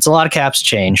 It's a lot of caps to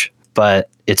change, but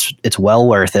it's well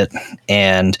worth it.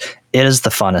 And it is the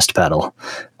funnest pedal.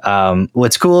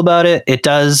 What's cool about it, it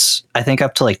does, I think,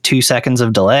 up to like 2 seconds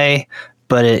of delay,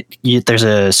 but there's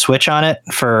a switch on it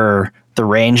for the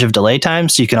range of delay time.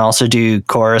 So you can also do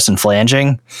chorus and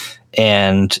flanging.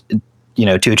 And,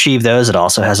 to achieve those, it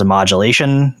also has a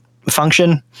modulation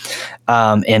function.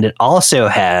 And it also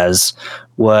has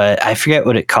I forget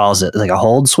what it calls it, like a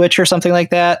hold switch or something like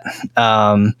that.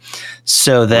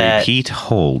 So that repeat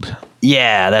hold.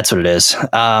 Yeah, that's what it is.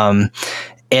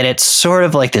 And it's sort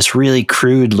of like this really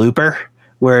crude looper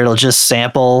where it'll just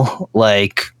sample,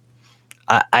 like,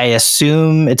 I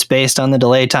assume it's based on the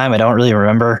delay time. I don't really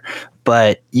remember,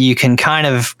 but you can kind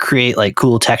of create like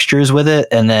cool textures with it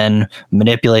and then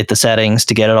manipulate the settings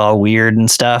to get it all weird and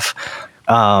stuff.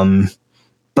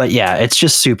 But yeah, it's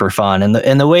just super fun.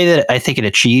 And the way that I think it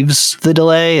achieves the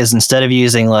delay is, instead of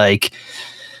using like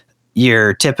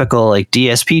your typical like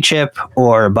DSP chip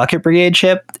or bucket brigade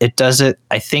chip, it does it,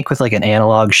 I think, with like an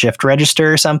analog shift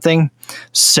register or something.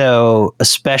 So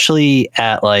especially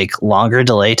at like longer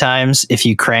delay times, if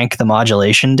you crank the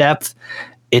modulation depth,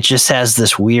 it just has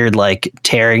this weird, like,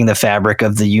 tearing the fabric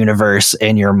of the universe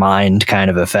in your mind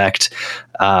kind of effect.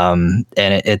 And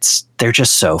they're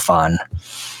just so fun.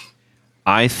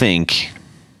 I think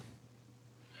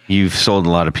you've sold a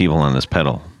lot of people on this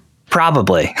pedal.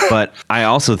 Probably. But I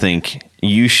also think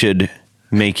you should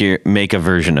make a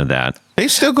version of that. They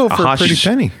still go for a pretty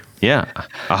penny. Yeah,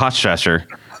 a Hochstrasser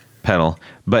pedal,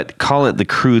 but call it the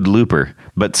Crude Looper,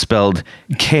 but spelled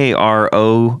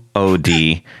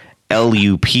KROODLUPER.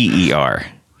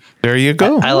 There you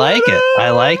go. I like it.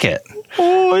 I like it.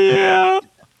 Oh yeah.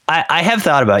 I have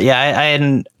thought about it.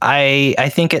 Yeah, I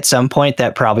think at some point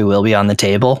that probably will be on the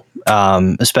table,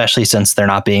 especially since they're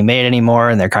not being made anymore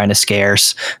and they're kind of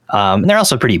scarce. And they're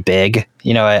also pretty big.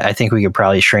 You know, I think we could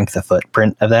probably shrink the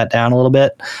footprint of that down a little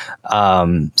bit.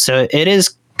 So it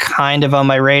is kind of on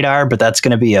my radar, but that's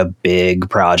going to be a big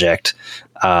project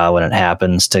when it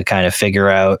happens, to kind of figure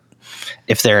out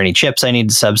if there are any chips I need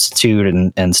to substitute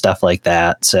and stuff like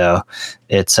that. So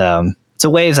it's a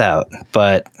ways out,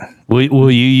 but will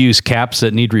you use caps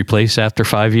that need replaced after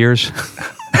 5 years?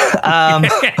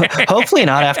 hopefully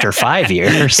not after 5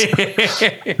 years.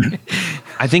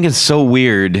 I think it's so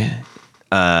weird,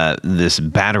 this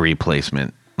battery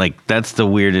placement. Like, that's the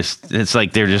weirdest. It's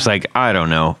like they're just like, I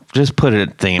don't know, just put a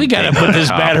thing. We got to put this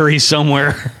battery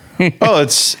somewhere. Oh,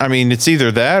 it's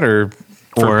either that or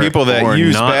for people that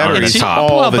use not on batteries the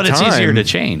top. all the but time. it's easier to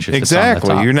change. If Exactly. It's on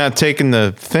the top. You're not taking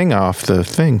the thing off the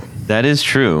thing. That is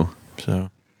true. So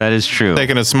That is true.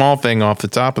 taking a small thing off the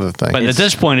top of the thing. But at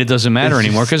this point, it doesn't matter it's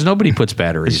anymore just- because nobody puts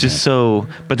batteries. It's just so,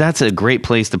 but that's a great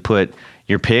place to put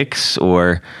your picks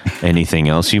or anything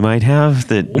else you might have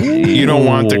that you don't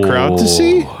want the crowd to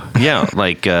see? yeah,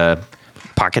 like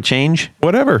pocket change,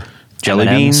 Whatever. jelly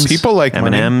M&Ms. beans, People like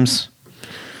money. M&Ms,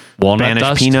 walnut Spanish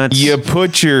dust. peanuts, You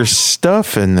put your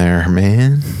stuff in there,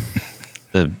 man.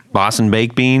 the Boston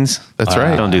baked beans. That's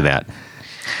right. Don't do that.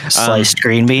 Sliced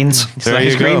green beans. There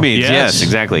Sliced you green go. beans. Yes. Yes,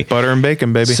 exactly. Butter and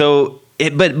bacon, baby. So,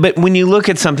 but when you look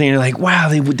at something, you're like, wow,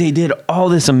 they did all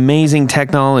this amazing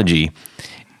technology.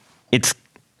 It's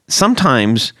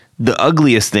sometimes the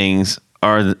ugliest things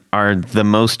are the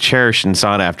most cherished and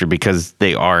sought after because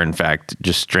they are, in fact,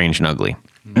 just strange and ugly.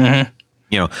 Mm-hmm.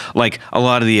 You know, like a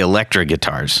lot of the Electra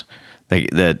guitars, the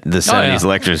 70s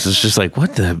Electras. It's just like,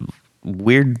 what the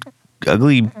weird,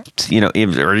 ugly, you know,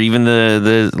 or even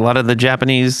the a lot of the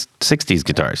Japanese 60s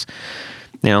guitars.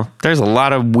 You know, there's a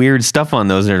lot of weird stuff on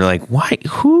those. They're like, why?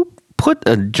 Who put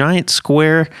a giant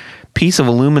square piece of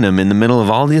aluminum in the middle of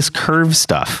all this curved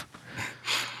stuff?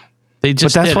 They But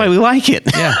just that's did why it. we like it.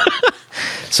 Yeah.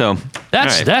 So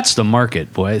That's the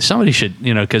market, boy. Somebody should,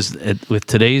 you know, because with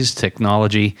today's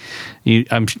technology, I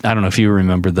don't know if you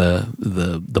remember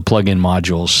the plug-in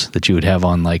modules that you would have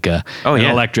on like an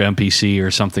Electra MPC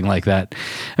or something like that.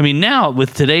 I mean, now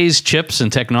with today's chips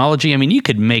and technology, I mean, you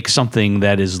could make something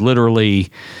that is literally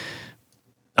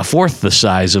a fourth the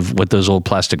size of what those old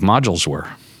plastic modules were.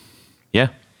 yeah,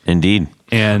 indeed.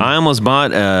 And I almost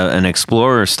bought an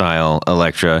Explorer style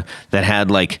Electra that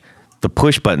had like the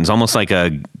push buttons, almost like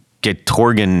a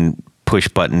Getorgan push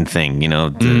button thing, you know,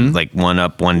 like one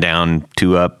up, one down,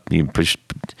 two up, you push.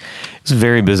 It's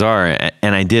very bizarre.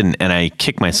 And I didn't. And I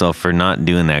kicked myself for not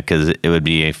doing that because it would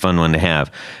be a fun one to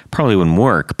have. Probably wouldn't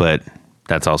work, but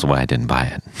that's also why I didn't buy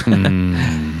it.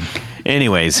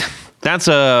 Anyways, that's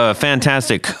a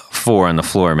fantastic 4 on the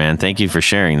floor, man. Thank you for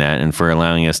sharing that and for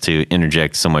allowing us to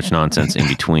interject so much nonsense in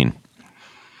between.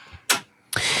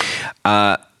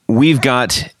 We've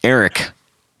got Eric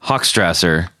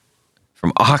Hochstrasser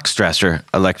from Hochstrasser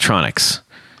Electronics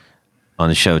on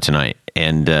the show tonight,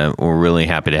 and we're really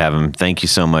happy to have him. Thank you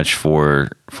so much for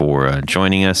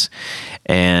joining us.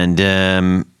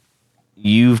 And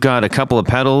you've got a couple of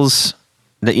pedals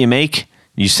that you make.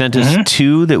 You sent us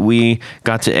 2 that we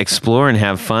got to explore and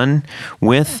have fun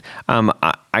with. I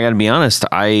got to be honest,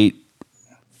 I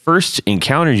first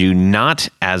encountered you not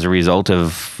as a result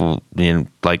of, you know,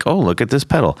 like, oh, look at this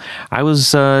pedal. I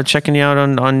was checking you out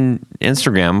on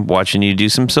Instagram, watching you do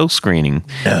some silk screening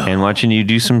and watching you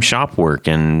do some shop work,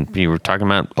 and you were talking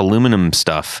about aluminum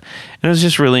stuff, and it was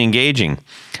just really engaging.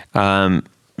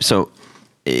 So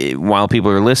while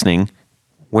people are listening,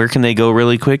 where can they go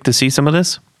really quick to see some of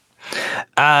this?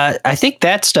 I think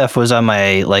that stuff was on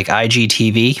my like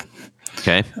IGTV.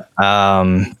 Okay.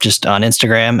 Just on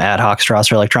Instagram at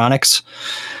Hochstrasser Electronics.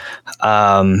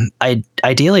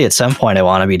 Ideally at some point I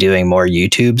want to be doing more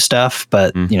YouTube stuff,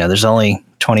 but you know, there's only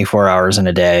 24 hours in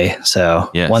a day. So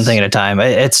one thing at a time.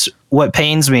 It's what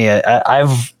pains me.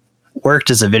 I've worked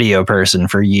as a video person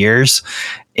for years,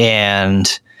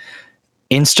 and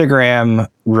Instagram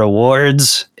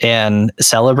rewards and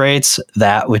celebrates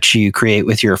that which you create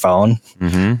with your phone.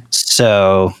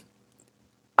 So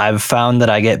I've found that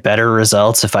I get better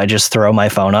results if I just throw my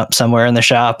phone up somewhere in the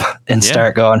shop and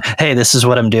start going, hey, this is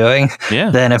what I'm doing.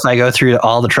 Than if I go through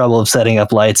all the trouble of setting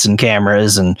up lights and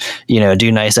cameras and, you know,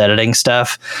 do nice editing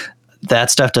stuff.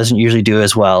 that stuff doesn't usually do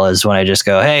as well as when I just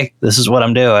go, hey, this is what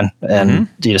I'm doing, and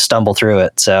you just stumble through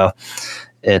it. So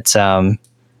it's kind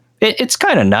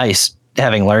of nice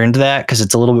having learned that, because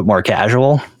it's a little bit more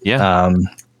casual. Yeah.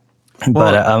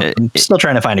 But I'm still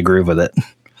trying to find a groove with it.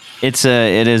 It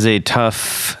is a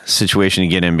tough situation to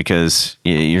get in, because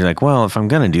you're like, well, if I'm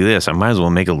going to do this, I might as well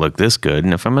make it look this good.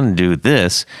 And if I'm going to do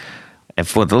this,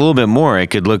 if with a little bit more, it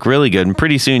could look really good. And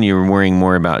pretty soon you're worrying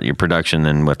more about your production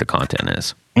than what the content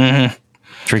is. Mm-hmm.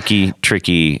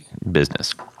 Tricky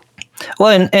business.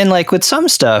 Well, and like with some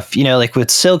stuff, like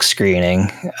with silk screening,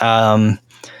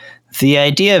 the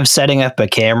idea of setting up a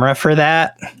camera for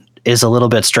that is a little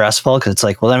bit stressful, because it's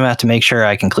like, well, then I'm gonna have to make sure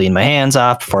I can clean my hands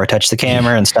off before I touch the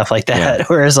camera and stuff like that. Yeah.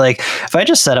 Whereas like if I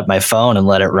just set up my phone and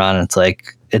let it run, it's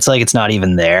like it's not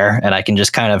even there, and I can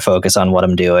just kind of focus on what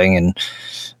I'm doing and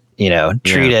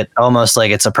treat it almost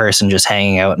like it's a person just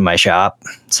hanging out in my shop.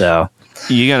 So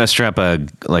you got to strap a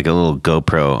little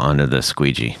GoPro onto the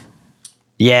squeegee.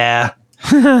 Yeah.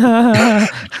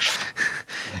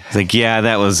 It's like, yeah,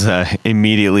 that was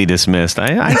immediately dismissed.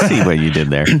 I see what you did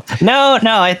there. No,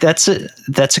 that's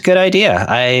a good idea.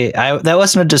 I that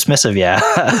wasn't a dismissive. Yeah,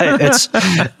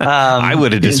 I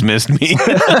would have dismissed me.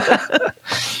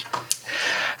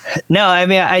 No, I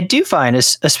mean, I do find,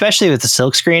 especially with the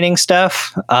silk screening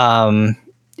stuff,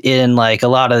 in like a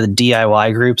lot of the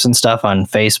DIY groups and stuff on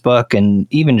Facebook, and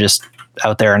even just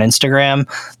out there on Instagram,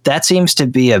 that seems to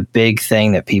be a big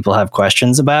thing that people have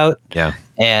questions about. Yeah.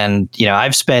 And,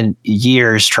 I've spent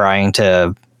years trying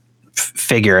to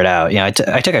figure it out. I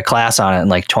took a class on it in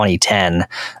like 2010,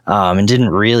 and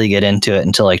didn't really get into it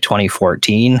until like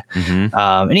 2014. Mm-hmm.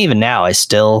 And even now I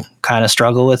still kind of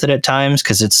struggle with it at times,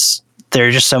 because there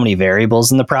are just so many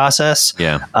variables in the process.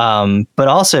 Yeah. But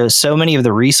also so many of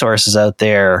the resources out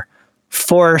there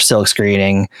for silk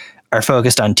screening are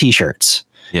focused on t-shirts.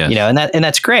 Yes. And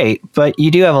that's great, but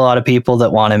you do have a lot of people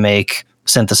that want to make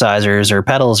synthesizers or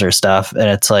pedals or stuff, and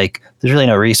it's like there's really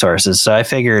no resources. So I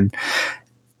figured,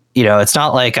 it's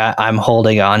not like I'm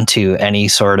holding on to any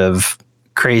sort of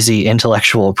crazy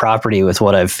intellectual property with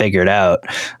what I've figured out.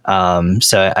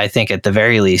 So I think at the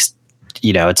very least,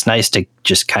 it's nice to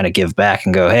just kind of give back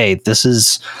and go, hey, this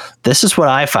is what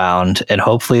I found, and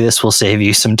hopefully this will save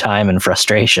you some time and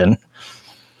frustration.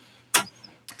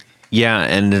 Yeah,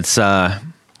 and it's not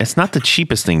the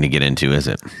cheapest thing to get into, is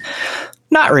it?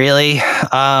 Not really.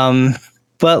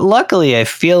 But luckily, I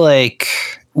feel like,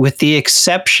 with the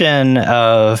exception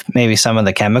of maybe some of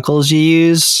the chemicals you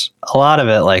use, a lot of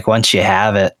it, like once you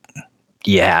have it,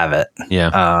 you have it. Yeah,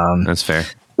 that's fair.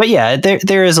 But yeah,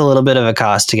 there is a little bit of a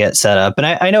cost to get set up. And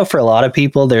I know for a lot of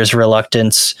people, there's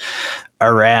reluctance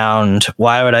around,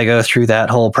 why would I go through that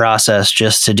whole process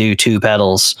just to do 2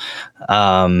 pedals?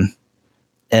 But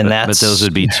those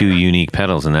would be 2 unique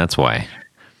pedals, and that's why.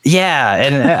 Yeah.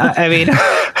 And I mean,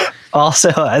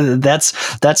 also,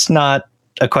 that's not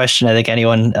a question I think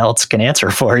anyone else can answer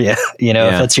for you. If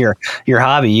that's your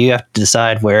hobby, you have to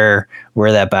decide where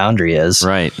that boundary is.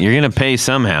 Right. You're going to pay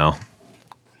somehow.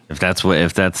 If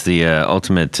that's the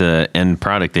ultimate end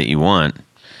product that you want.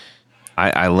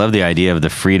 I love the idea of the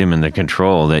freedom and the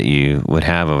control that you would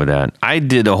have over that. I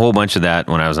did a whole bunch of that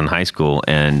when I was in high school,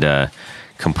 and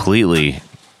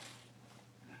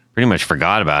pretty much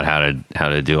forgot about how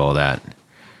to do all that.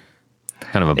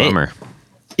 Kind of a bummer.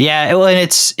 Yeah, well, and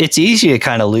it's easy to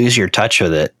kind of lose your touch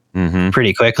with it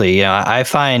pretty quickly. I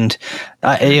find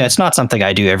it's not something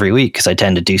I do every week, because I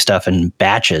tend to do stuff in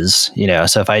batches.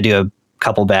 So if I do a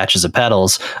couple batches of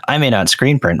pedals, I may not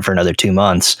screen print for another 2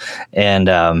 months, and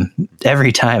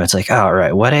every time it's like, all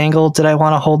right, what angle did I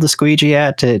want to hold the squeegee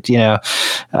at? Right,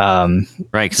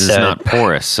 because it's not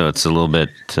porous, so it's a little bit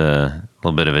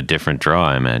of a different draw,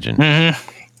 I imagine. Mm-hmm.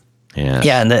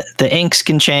 Yeah, and the inks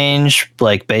can change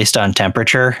like based on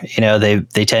temperature.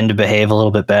 They tend to behave a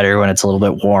little bit better when it's a little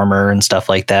bit warmer and stuff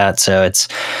like that. So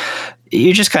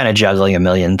you're just kind of juggling a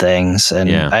million things. And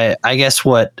I guess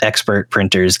what expert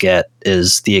printers get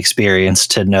is the experience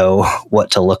to know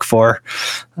what to look for.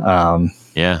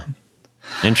 Yeah.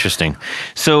 Interesting.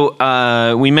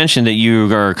 So we mentioned that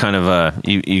you are kind of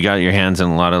you got your hands in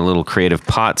a lot of little creative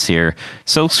pots here.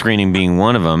 Silk screening being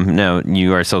one of them. Now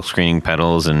you are silk screening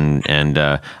pedals and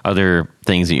other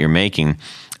things that you're making.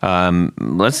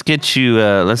 Let's get you.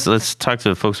 Let's talk to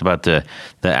the folks about the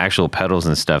actual pedals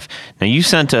and stuff. Now you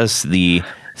sent us the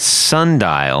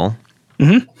Sundial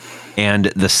and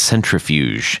the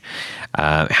Centrifuge.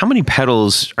 How many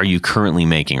pedals are you currently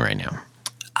making right now?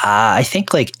 I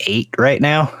think like 8 right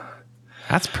now.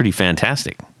 That's pretty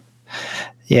fantastic.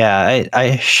 Yeah,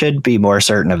 I should be more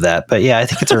certain of that, but yeah, I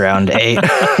think it's around 8.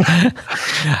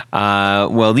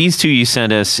 Well, these two you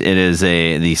sent us, it is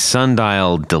the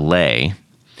sundial delay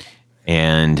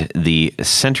and the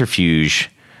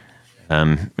centrifuge.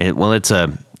 It's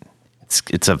a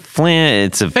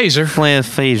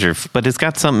phaser, but it's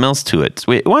got something else to it.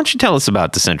 Wait, why don't you tell us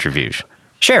about the centrifuge?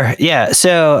 Sure. Yeah.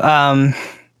 So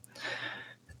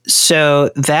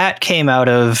that came out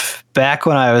of back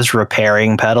when I was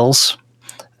repairing pedals.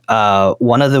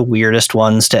 One of the weirdest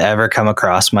ones to ever come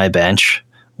across my bench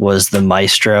was the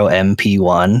Maestro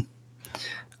MP1.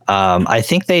 I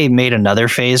think they made another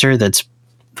phaser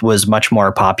was much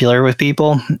more popular with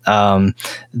people.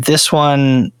 This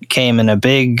one came in a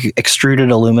big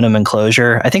extruded aluminum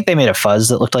enclosure. I think they made a fuzz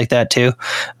that looked like that too,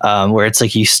 where it's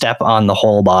like you step on the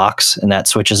whole box and that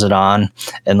switches it on,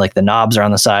 and like the knobs are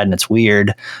on the side and it's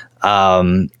weird.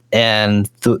 And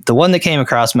the one that came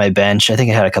across my bench, I think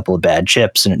it had a couple of bad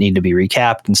chips and it needed to be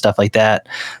recapped and stuff like that.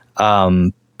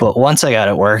 But once I got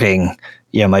it working,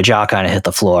 my jaw kind of hit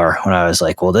the floor when I was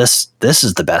like, well, this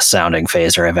is the best sounding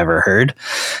phaser I've ever heard.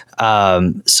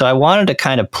 So I wanted to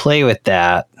kind of play with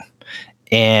that.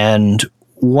 And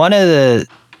one of the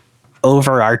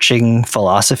overarching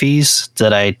philosophies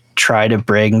that I try to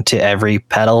bring to every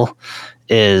pedal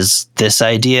is this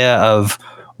idea of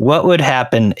what would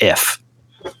happen if,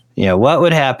 what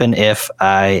would happen if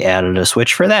I added a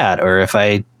switch for that, or if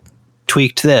I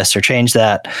tweaked this or changed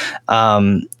that.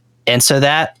 And so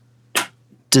that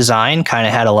design kind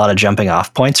of had a lot of jumping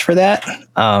off points for that.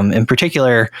 In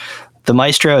particular, the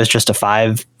Maestro is just a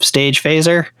 5-stage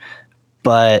phaser,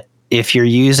 but if you're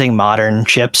using modern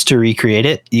chips to recreate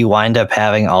it, you wind up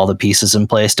having all the pieces in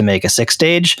place to make a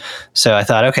 6-stage. So I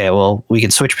thought, okay, well, we can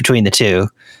switch between the two,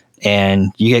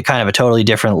 and you get kind of a totally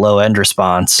different low end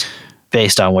response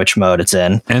based on which mode it's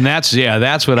in. And that's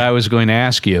what I was going to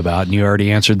ask you about, and you already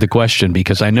answered the question,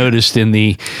 because I noticed in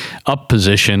the up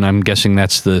position, I'm guessing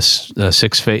that's the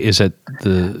 6-phase. Is it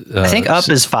the? I think up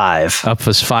is 5. Up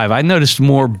is 5. I noticed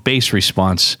more bass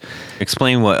response.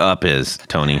 Explain what up is,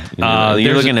 Tony.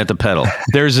 You're looking at the pedal.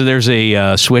 There's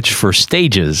a switch for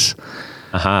stages.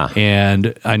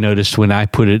 And I noticed when I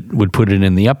would put it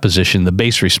in the up position, the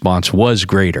bass response was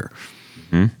greater.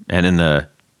 Mm-hmm. And in the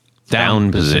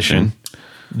down position,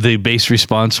 the bass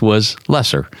response was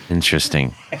lesser.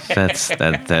 Interesting.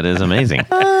 That is amazing.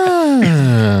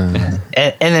 And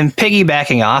then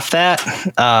piggybacking off that,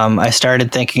 I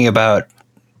started thinking about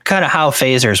kind of how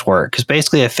phasers work. Because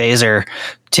basically a phaser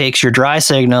takes your dry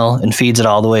signal and feeds it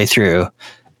all the way through.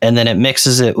 And then it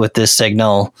mixes it with this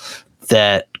signal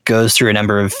that goes through a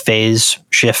number of phase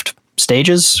shift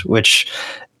stages, which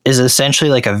is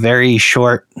essentially like a very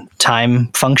short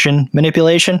time function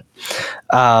manipulation.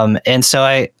 And so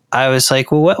I was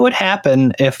like, well, what would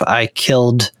happen if I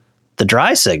killed the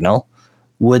dry signal?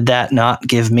 Would that not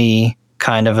give me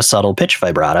kind of a subtle pitch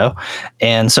vibrato?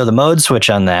 And so the mode switch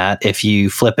on that, if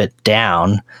you flip it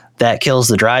down, that kills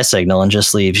the dry signal and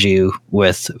just leaves you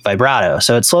with vibrato.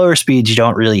 So at slower speeds, you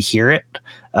don't really hear it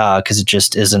because it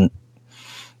just isn't,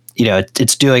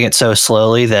 it's doing it so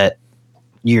slowly that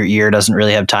your ear doesn't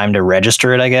really have time to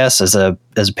register it, I guess, as a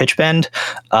pitch bend.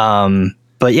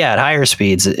 But yeah, at higher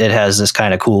speeds, it has this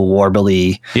kind of cool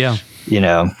warbly,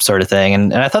 sort of thing.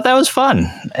 And I thought that was fun.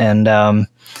 And,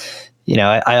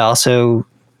 I also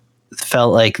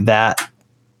felt like that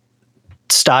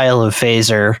style of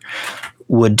phaser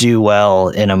would do well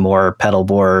in a more pedal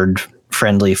board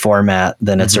friendly format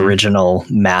than its original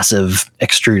massive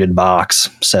extruded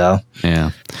box. So, yeah.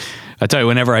 I tell you,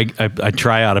 whenever I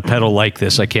try out a pedal like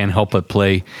this, I can't help but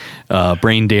play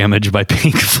Brain Damage by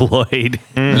Pink Floyd.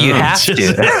 You have to.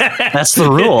 That's the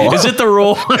rule. Is it the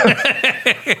rule?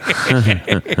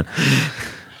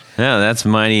 No, that's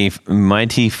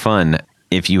mighty fun.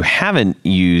 If you haven't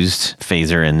used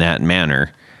phaser in that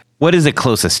manner, what is it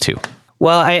closest to?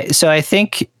 Well, I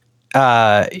think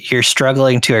you're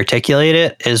struggling to articulate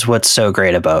it is what's so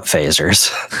great about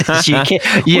phasers.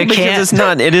 Because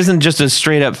it isn't just a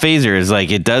straight up phaser. It's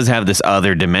like it does have this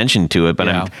other dimension to it,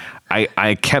 but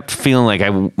I kept feeling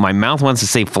like my mouth wants to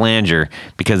say flanger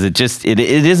because it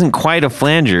isn't quite a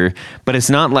flanger, but it's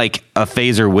not like a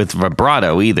phaser with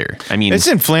vibrato either. I mean,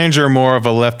 isn't flanger more of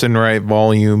a left and right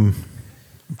volume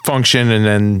function, and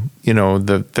then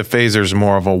the phaser's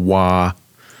more of a wah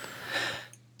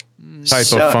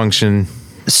type of function?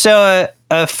 So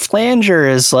a flanger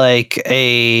is like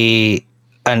an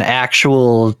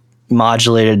actual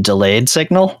modulated delayed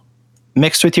signal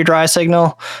mixed with your dry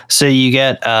signal. So you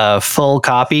get a full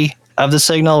copy of the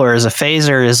signal, whereas a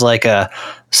phaser is like a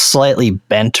slightly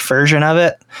bent version of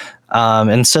it.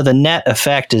 And so the net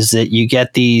effect is that you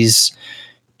get these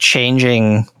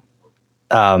changing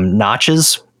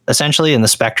notches essentially in the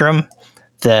spectrum,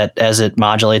 that as it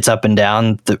modulates up and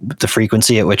down, the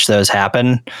frequency at which those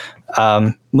happen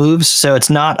moves. So it's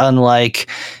not unlike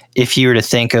if you were to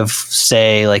think of,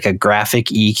 say, like a graphic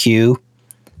EQ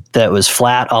that was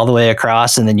flat all the way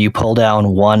across, and then you pull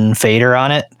down one fader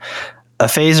on it. A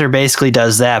phaser basically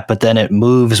does that, but then it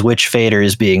moves which fader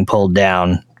is being pulled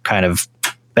down kind of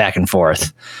back and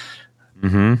forth.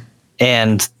 Mm-hmm.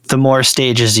 And the more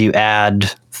stages you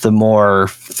add, the more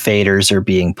faders are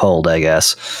being pulled, I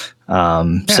guess.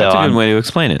 That's a good way to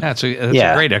explain it. That's a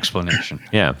great explanation.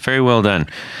 Yeah, very well done.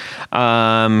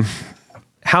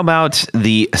 How about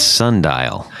the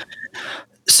sundial?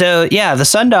 So yeah, the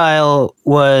sundial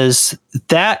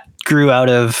grew out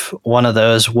of one of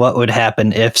those what would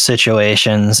happen if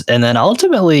situations. And then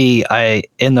ultimately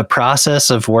in the process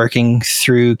of working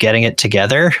through getting it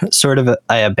together,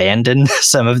 I abandoned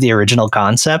some of the original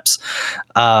concepts.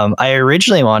 I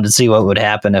originally wanted to see what would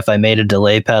happen if I made a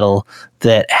delay pedal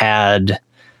that had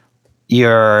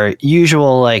your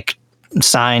usual like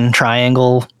sine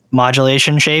triangle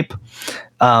modulation shape.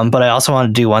 But I also wanted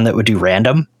to do one that would do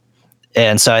random.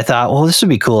 And so I thought, well, this would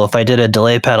be cool if I did a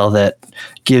delay pedal that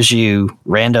gives you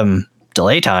random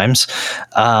delay times.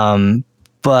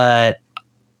 But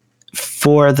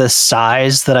for the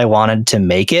size that I wanted to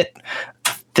make it,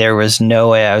 there was no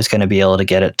way I was going to be able to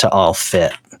get it to all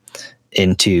fit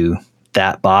into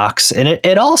that box. And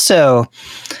it also,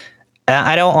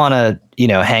 I don't want to,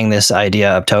 hang this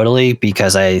idea up totally,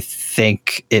 because I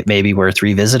think it may be worth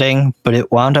revisiting, but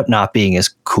it wound up not being as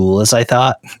cool as I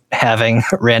thought, having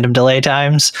random delay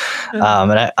times.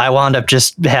 And I wound up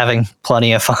just having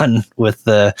plenty of fun with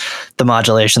the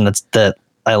modulation that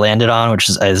I landed on, which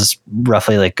is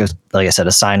roughly like I said,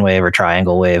 a sine wave or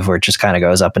triangle wave, where it just kind of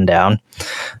goes up and down.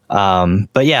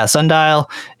 But yeah, sundial,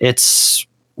 it's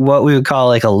what we would call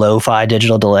like a lo-fi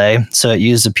digital delay. So it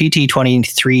used a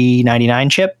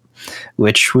PT2399 chip,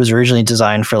 which was originally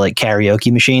designed for like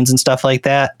karaoke machines and stuff like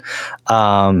that.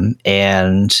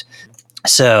 And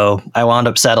so I wound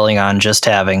up settling on just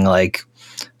having like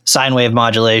sine wave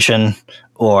modulation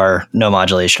or no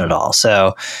modulation at all.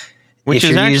 So, which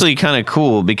is actually kind of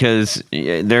cool, because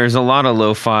there's a lot of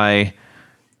lo-fi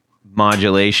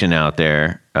modulation out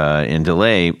there in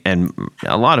delay, and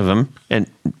a lot of them, and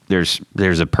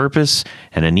there's a purpose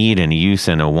and a need and a use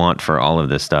and a want for all of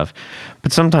this stuff.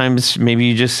 But sometimes maybe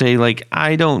you just say, like,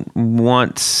 I don't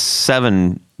want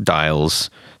 7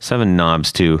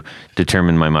 knobs to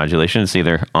determine my modulation. It's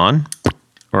either on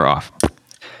or off.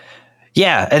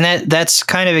 Yeah, and that's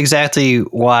kind of exactly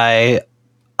why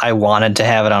I wanted to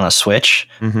have it on a switch,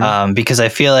 because I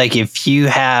feel like if you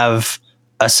have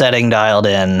a setting dialed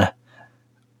in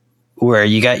where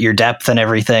you got your depth and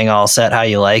everything all set how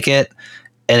you like it,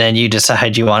 and then you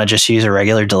decide you want to just use a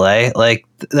regular delay, like,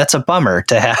 that's a bummer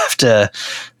to have to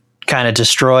kind of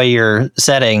destroy your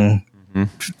setting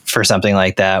for something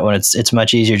like that, when it's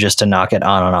much easier just to knock it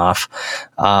on and off.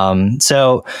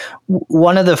 So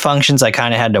one of the functions I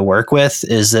kind of had to work with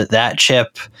is that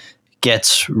chip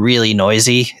gets really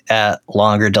noisy at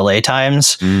longer delay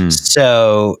times.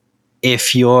 So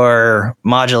if your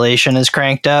modulation is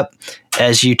cranked up,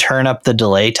 as you turn up the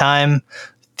delay time,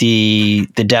 the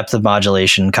depth of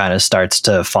modulation kind of starts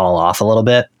to fall off a little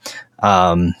bit.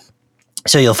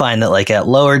 So you'll find that like at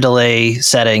lower delay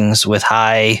settings with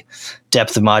high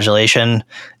depth of modulation,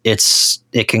 it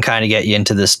can kind of get you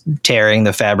into this tearing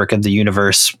the fabric of the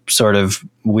universe sort of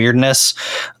weirdness.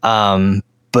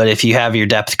 But if you have your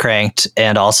depth cranked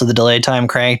and also the delay time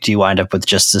cranked, you wind up with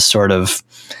just this sort of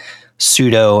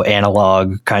pseudo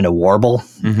analog kind of warble.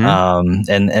 And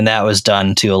that was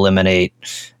done to eliminate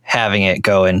having it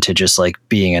go into just like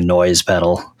being a noise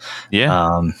pedal.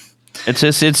 Yeah.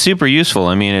 It's super useful.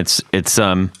 I mean, it does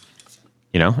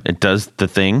the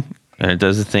thing, and it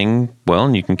does the thing well,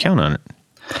 and you can count on it.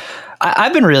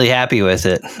 I've been really happy with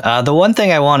it. The one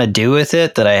thing I want to do with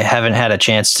it that I haven't had a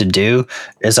chance to do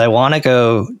is I want to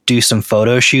go do some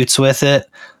photo shoots with it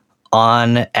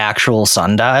on actual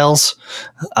sundials.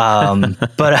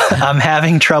 But I'm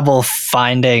having trouble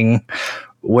finding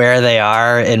where they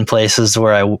are in places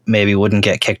where I maybe wouldn't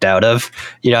get kicked out of.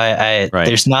 Right.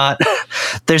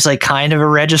 There's like kind of a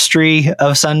registry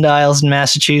of sundials in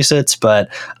Massachusetts, but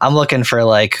I'm looking for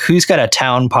like, who's got a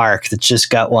town park that's just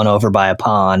got one over by a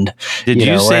pond. Did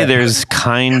you say there's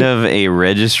kind of a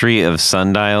registry of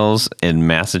sundials in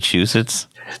Massachusetts?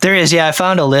 There is. Yeah. I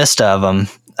found a list of them.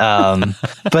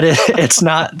 But it's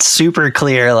not super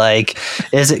clear. Like,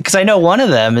 is it, because I know one of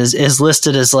them is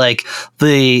listed as like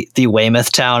the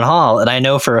Weymouth Town Hall, and I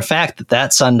know for a fact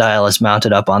that sundial is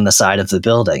mounted up on the side of the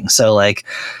building. So like,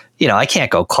 I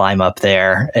can't go climb up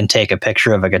there and take a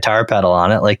picture of a guitar pedal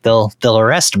on it. Like they'll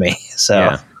arrest me.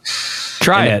 So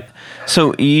try it.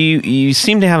 So you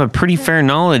seem to have a pretty fair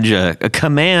knowledge, a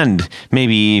command,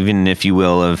 maybe even, if you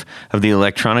will, of the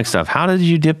electronic stuff. How did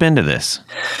you dip into this?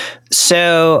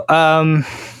 So,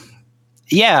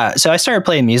 so I started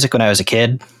playing music when I was a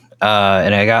kid,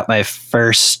 and I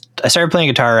started playing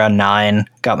guitar around 9,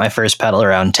 got my first pedal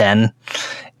around 10,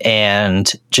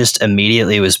 and just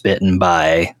immediately was bitten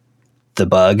by the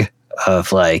bug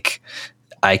of like,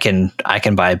 I can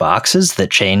buy boxes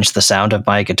that change the sound of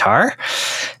my guitar.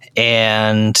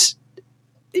 And,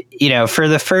 for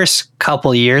the first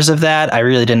couple years of that, I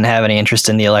really didn't have any interest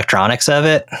in the electronics of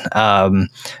it.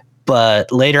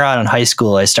 But later on in high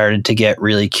school, I started to get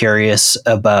really curious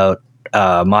about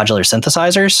modular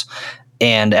synthesizers.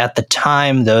 And at the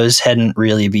time, those hadn't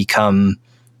really become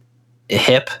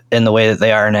hip in the way that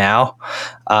they are now.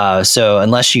 So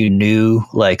unless you knew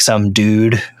like some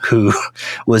dude who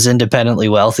was independently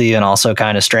wealthy and also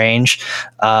kind of strange,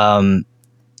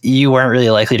 you weren't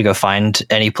really likely to go find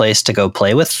any place to go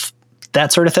play with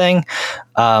that sort of thing.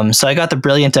 So I got the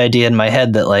brilliant idea in my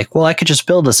head that like, well, I could just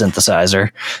build a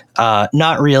synthesizer,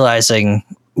 not realizing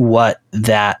what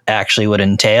that actually would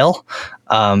entail.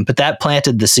 But that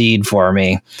planted the seed for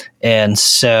me. And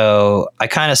so I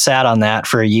kind of sat on that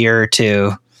for a year or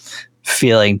two,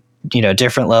 feeling,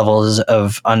 different levels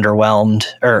of underwhelmed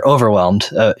or overwhelmed,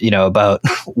 about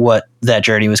what that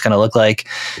journey was going to look like.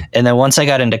 And then once I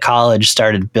got into college,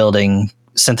 started building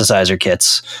synthesizer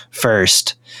kits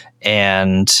first.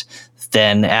 And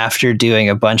then after doing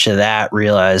a bunch of that,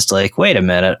 realized like, wait a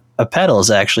minute, a pedal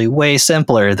is actually way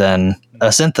simpler than a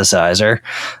synthesizer.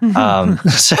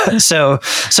 So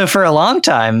for a long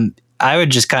time, I would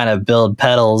just kind of build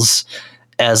pedals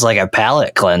as like a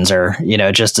palate cleanser,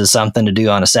 just as something to do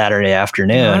on a Saturday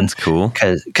afternoon. Oh, that's cool.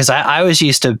 Because I was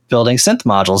used to building synth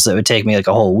modules that would take me like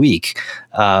a whole week.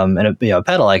 And a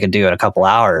pedal I could do in a couple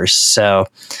hours. So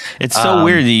it's so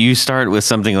weird that you start with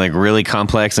something like really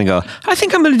complex and go, I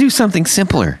think I'm going to do something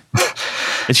simpler.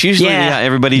 It's usually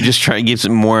everybody just gets it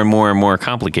more and more and more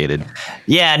complicated.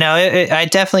 Yeah, no, I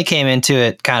definitely came into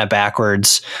it kind of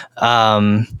backwards.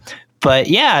 But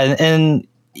yeah, and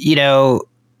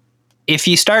if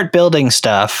you start building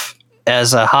stuff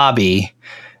as a hobby,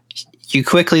 you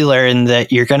quickly learn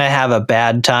that you're going to have a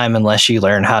bad time unless you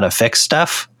learn how to fix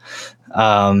stuff,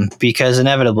 because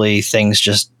inevitably things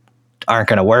just aren't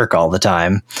going to work all the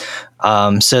time.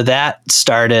 So that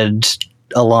started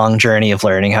a long journey of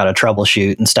learning how to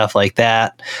troubleshoot and stuff like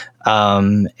that.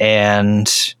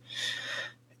 And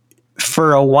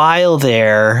for a while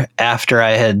there, after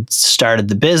I had started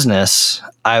the business,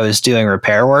 I was doing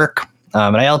repair work.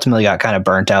 And I ultimately got kind of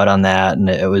burnt out on that, and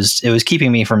it was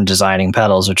keeping me from designing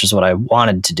pedals, which is what I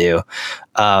wanted to do.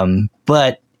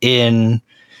 But in,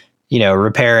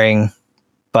 repairing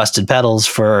busted pedals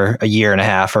for a year and a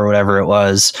half or whatever it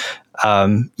was,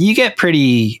 you get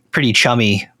pretty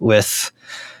chummy with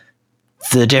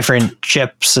the different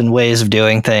chips and ways of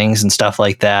doing things and stuff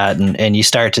like that. And you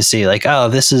start to see like, oh,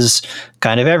 this is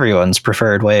kind of everyone's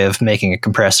preferred way of making a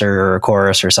compressor or a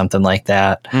chorus or something like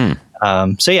that.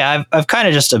 So yeah, I've kind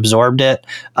of just absorbed it.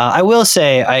 I will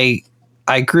say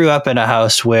I grew up in a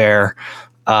house where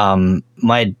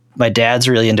my dad's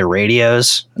really into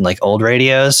radios and like old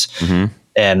radios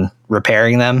and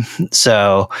repairing them.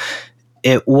 So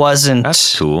it wasn't.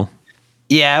 That's cool.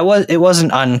 Yeah, it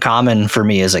wasn't uncommon for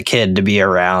me as a kid to be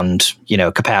around,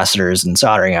 capacitors and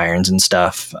soldering irons and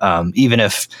stuff. Even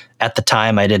if at the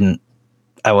time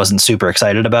I wasn't super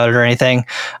excited about it or anything.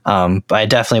 But I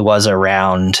definitely was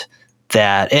around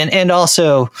that. And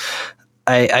also,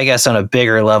 I guess on a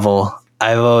bigger level,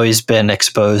 I've always been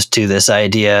exposed to this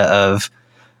idea of,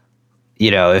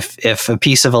 if a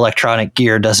piece of electronic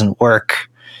gear doesn't work,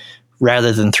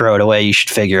 rather than throw it away, you should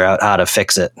figure out how to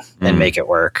fix it and make it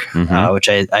work, which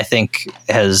I think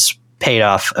has paid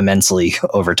off immensely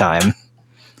over time.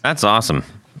 That's awesome.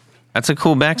 That's a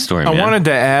cool backstory, man. I wanted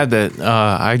to add that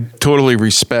I totally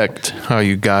respect how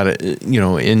you got it,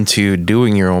 into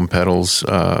doing your own pedals.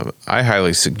 I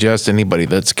highly suggest anybody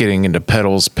that's getting into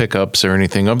pedals, pickups, or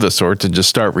anything of the sort to just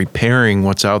start repairing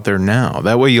what's out there now.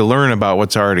 That way you learn about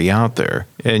what's already out there.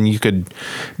 And you could,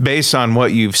 based on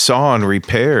what you've saw and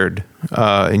repaired,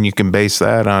 and you can base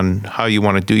that on how you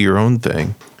want to do your own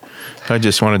thing. I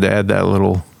just wanted to add that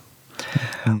little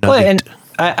nugget. Well, and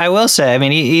I will say, I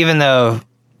mean, even though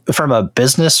from a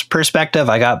business perspective,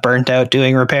 I got burnt out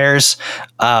doing repairs,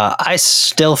 I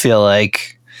still feel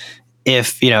like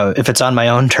if it's on my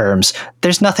own terms,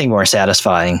 there's nothing more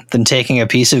satisfying than taking a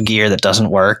piece of gear that doesn't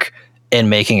work and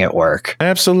making it work.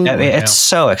 Absolutely. I mean, it's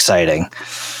so exciting.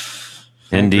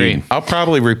 Indeed. I'll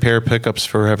probably repair pickups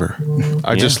forever.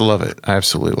 I just love it. I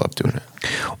absolutely love doing it.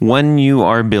 When you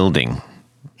are building,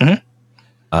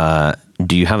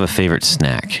 do you have a favorite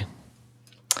snack?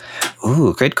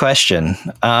 Ooh, good question.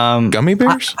 Gummy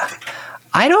bears?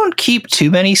 I don't keep too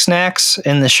many snacks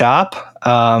in the shop.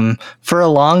 For a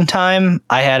long time,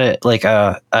 I had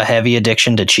a heavy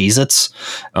addiction to Cheez-Its.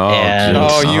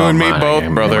 Oh, you and me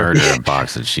both, brother. Murder a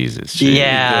box of Cheez-Its.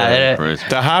 Yeah.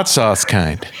 The hot sauce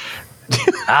kind.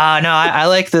 No, I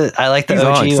like the He's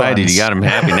all OG excited. ones. You got him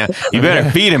happy now. You better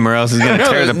feed him or else he's going to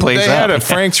tear the place They up. had a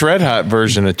Frank's Red Hot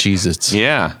version of Cheez-Its.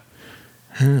 Yeah.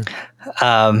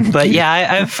 But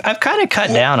yeah, I've kind of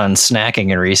cut down on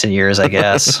snacking in recent years, I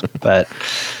guess. But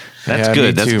That's Yeah, good.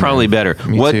 me That's too, probably man. better.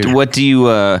 Me too. What do you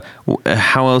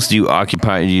how else do you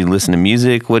occupy? Do you listen to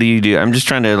music? What do you do? I'm just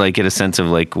trying to like get a sense of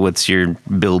like what's your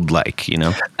build like, you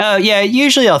know? yeah,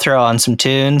 usually I'll throw on some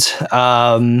tunes.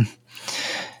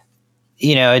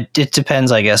 It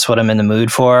depends, I guess, what I'm in the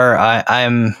mood for.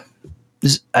 I'm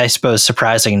I suppose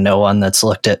surprising no one that's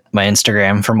looked at my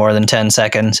Instagram for more than 10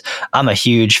 seconds. I'm a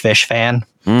huge Fish fan.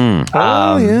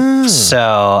 Yeah.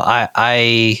 So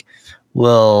I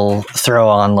will throw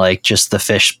on like just the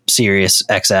Fish Sirius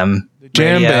XM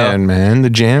Jam radio. band, man.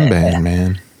 The jam band,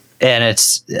 man. And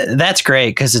that's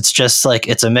great because it's just like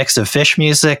it's a mix of Fish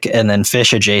music and then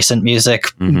Fish adjacent music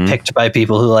picked by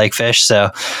people who like Fish.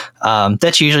 So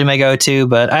that's usually my go-to.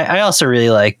 But I also really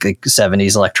like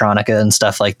 70s electronica and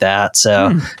stuff like that.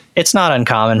 So it's not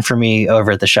uncommon for me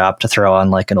over at the shop to throw on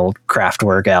like an old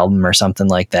Kraftwerk album or something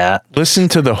like that. Listen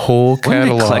to the whole an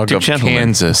catalog eclectic of gentleman.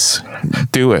 Kansas.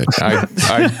 Do it.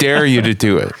 I dare you to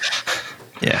do it.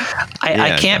 Yeah, I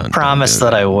Yeah, can't don't promise do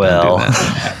that I will.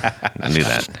 Don't do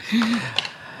that.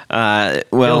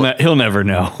 Well, He'll never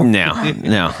know.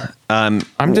 no.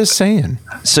 I'm just saying.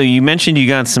 So you mentioned you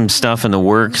got some stuff in the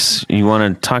works. You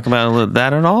want to talk about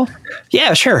that at all?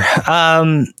 Yeah, sure.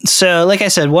 So like I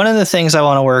said, one of the things I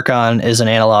want to work on is an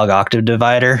analog octave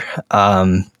divider,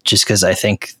 just because I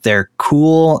think they're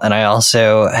cool. And I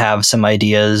also have some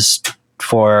ideas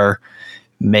for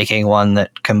making one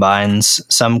that combines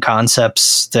some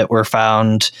concepts that were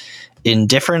found in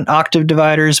different octave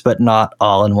dividers, but not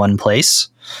all in one place.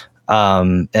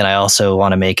 And I also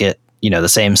want to make it, the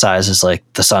same size as like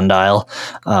the sundial.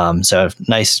 So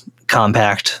nice,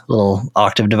 compact little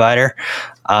octave divider.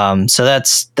 So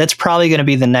that's probably going to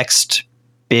be the next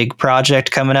big project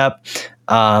coming up.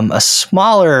 A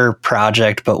smaller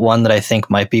project, but one that I think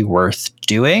might be worth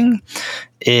doing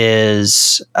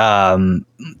is the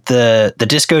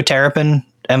Disco Terrapin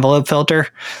envelope filter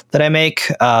that I make,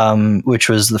 which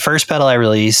was the first pedal I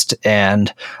released,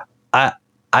 and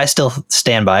I still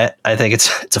stand by it. I think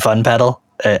it's a fun pedal.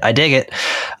 I dig it.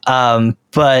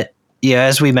 But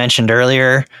as we mentioned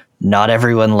earlier, not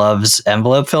everyone loves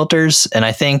envelope filters, and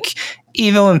I think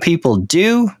even when people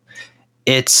do,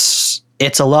 it's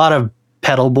a lot of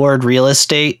pedal board real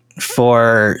estate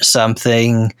for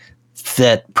something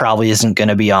that probably isn't going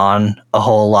to be on a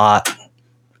whole lot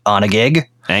on a gig.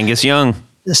 Angus Young.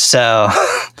 So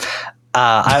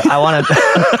I want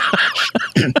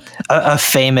a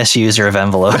famous user of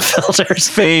envelope filters.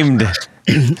 Famed.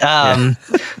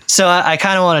 So I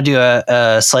kind of want to do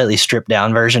a slightly stripped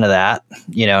down version of that,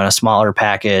 in a smaller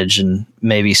package, and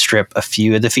maybe strip a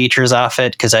few of the features off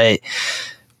it. Because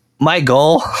my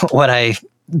goal when I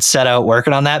set out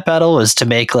working on that pedal was to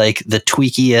make like the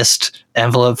tweakiest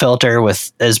envelope filter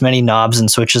with as many knobs and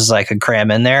switches as I could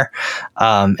cram in there.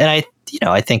 And I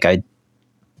think I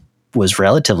was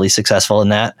relatively successful in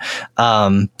that.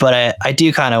 But I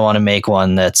do kind of want to make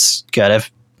one that's got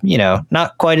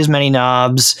not quite as many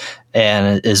knobs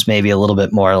and is maybe a little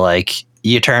bit more like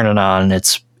you turn it on,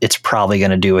 it's probably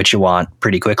going to do what you want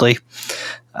pretty quickly.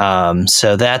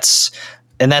 So that's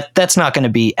not going to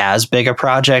be as big a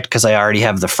project because I already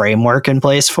have the framework in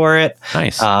place for it.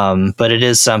 Nice. But it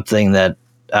is something that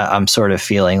I'm sort of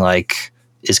feeling like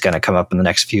is going to come up in the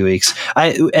next few weeks.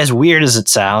 As weird as it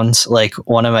sounds, like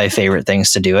one of my favorite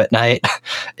things to do at night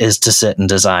is to sit and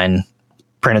design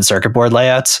printed circuit board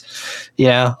layouts.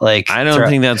 I don't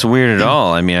think that's weird at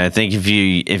all. I mean, I think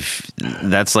if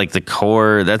that's like the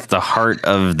core, that's the heart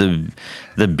of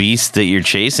the beast that you're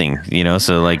chasing,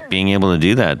 so like being able to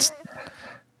do that.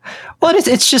 Well,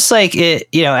 it's just like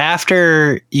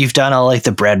after you've done all like the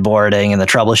breadboarding and the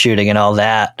troubleshooting and all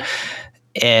that,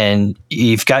 and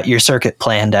you've got your circuit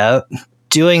planned out,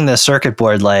 doing the circuit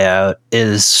board layout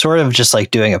is sort of just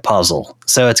like doing a puzzle.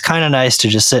 So it's kind of nice to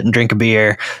just sit and drink a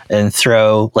beer and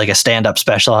throw like a stand-up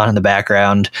special on in the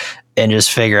background and just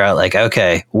figure out like,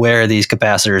 okay, where are these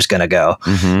capacitors going to go?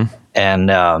 Mm-hmm.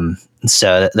 And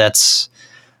so that's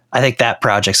I think that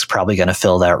project's probably going to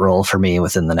fill that role for me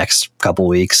within the next couple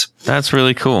weeks. That's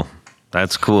really cool.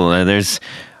 That's cool.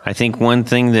 I think one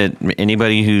thing that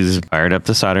anybody who's fired up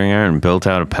the soldering iron and built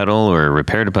out a pedal or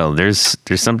repaired a pedal, there's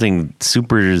something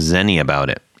super zenny about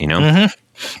it, you know?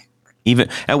 Mm-hmm. Even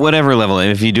at whatever level,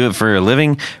 if you do it for a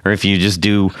living or if you just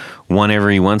do one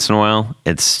every once in a while,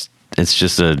 it's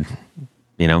just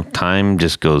time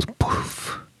just goes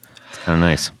poof. It's kind of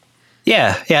nice.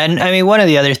 Yeah. And I mean, one of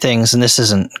the other things, and this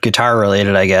isn't guitar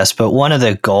related, I guess, but one of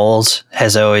the goals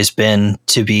has always been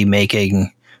to be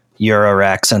making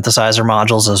Eurorack synthesizer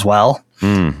modules as well.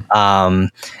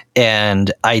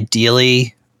 And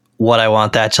ideally, what I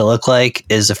want that to look like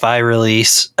is if I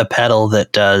release a pedal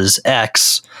that does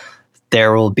X,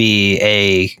 there will be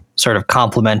a sort of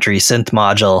complementary synth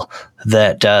module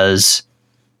that does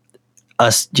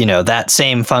that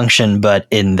same function, but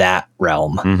in that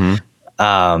realm. Mm-hmm.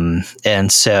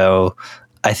 And so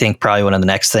I think probably one of the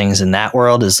next things in that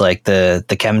world is like the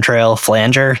chemtrail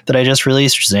flanger that I just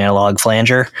released, which is an analog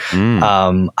flanger.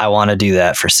 I want to do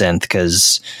that for synth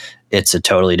because it's a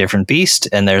totally different beast.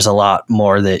 And there's a lot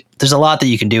that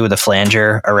you can do with a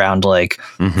flanger around like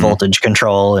voltage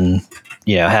control and,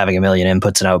 having a million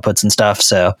inputs and outputs and stuff.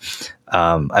 So,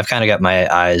 I've kind of got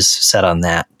my eyes set on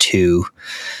that too.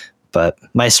 But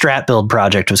my Strat build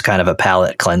project was kind of a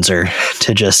palate cleanser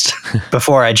to just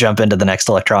before I jump into the next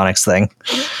electronics thing.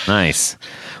 Nice.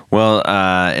 Well,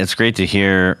 it's great to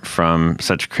hear from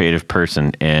such a creative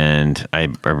person, and I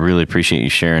really appreciate you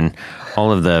sharing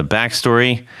all of the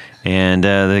backstory and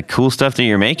the cool stuff that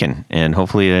you're making, and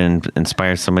hopefully it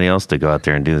inspires somebody else to go out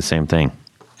there and do the same thing.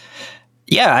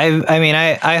 Yeah,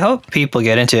 I hope people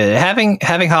get into it.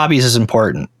 Having hobbies is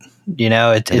important.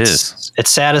 It's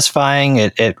satisfying.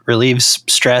 It relieves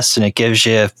stress and it gives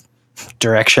you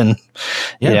direction.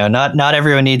 Yeah. Not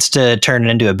everyone needs to turn it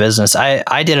into a business.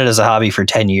 I did it as a hobby for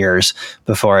 10 years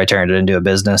before I turned it into a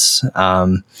business.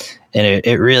 And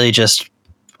it really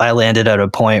I landed at a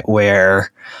point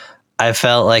where I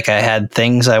felt like I had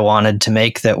things I wanted to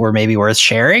make that were maybe worth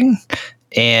sharing.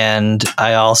 And I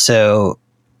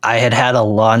had a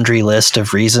laundry list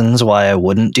of reasons why I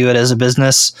wouldn't do it as a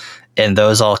business. And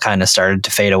those all kind of started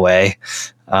to fade away.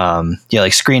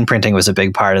 Like screen printing was a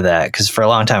big part of that. Because for a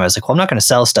long time, I was like, well, I'm not going to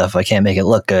sell stuff if I can't make it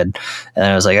look good. And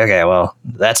I was like, okay, well,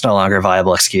 that's no longer a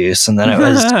viable excuse. And then it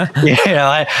was, I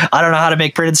don't know how to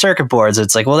make printed circuit boards.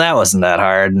 It's like, well, that wasn't that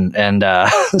hard. And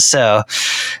so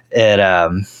it,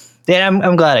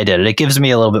 I'm glad I did it. It gives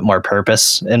me a little bit more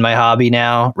purpose in my hobby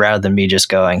now, rather than me just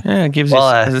going. Yeah, it gives you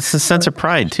it's a sense of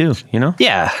pride too,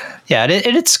 Yeah. Yeah,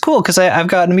 it's cool because I've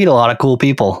gotten to meet a lot of cool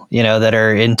people, that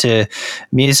are into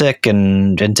music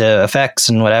and into effects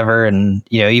and whatever. And,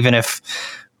 even if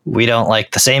we don't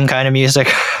like the same kind of music,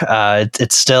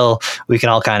 it's still, we can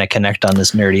all kind of connect on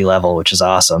this nerdy level, which is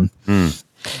awesome.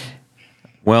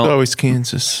 Well, always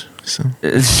Kansas. So.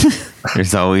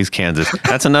 There's always Kansas.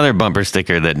 That's another bumper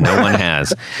sticker that no one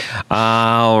has.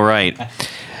 All right.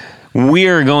 We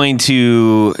are going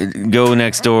to go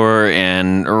next door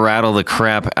and rattle the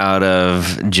crap out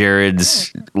of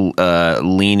Jared's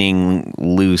leaning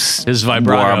loose, his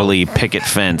vibrato, wobbly picket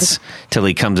fence till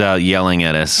he comes out yelling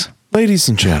at us. Ladies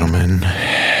and gentlemen,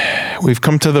 we've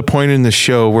come to the point in the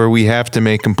show where we have to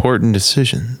make important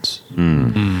decisions.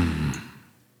 And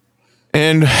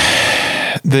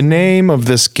the name of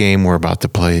this game we're about to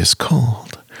play is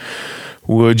called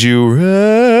Would You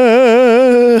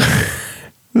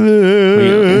You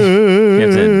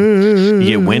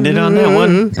get winded on that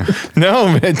one?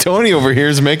 No, man, Tony over here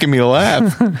is making me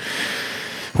laugh.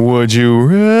 Would you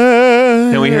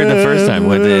No, we heard the first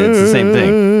time. It's the same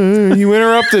thing. You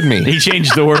interrupted me. He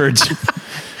changed the words.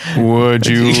 Would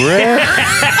you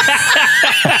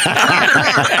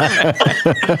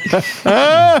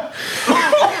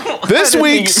This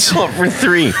week's for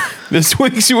 3. This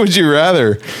week's Would You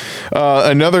Rather.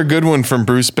 Another good one from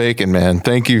Bruce Bacon, man.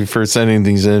 Thank you for sending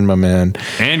these in, my man.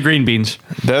 And green beans.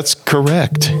 That's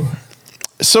correct.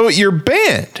 So your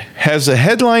band has a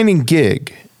headlining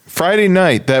gig Friday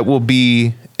night that will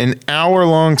be an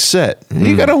hour-long set.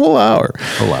 You got a whole hour.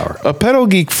 A pedal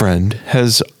geek friend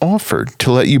has offered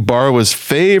to let you borrow his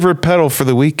favorite pedal for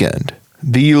the weekend.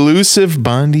 The elusive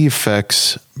Bondi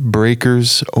Effects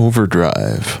Breakers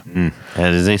Overdrive.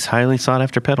 That is a highly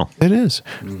sought-after pedal. It is.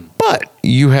 But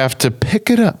you have to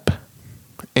pick it up.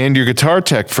 And your guitar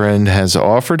tech friend has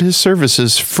offered his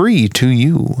services free to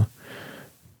you.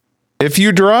 If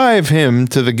you drive him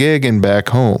to the gig and back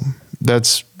home,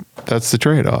 that's the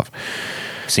trade-off.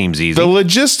 Seems easy. The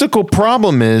logistical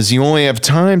problem is you only have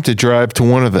time to drive to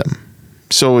one of them.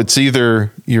 So it's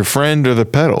either your friend or the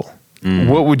pedal.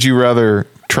 What would you rather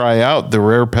try out the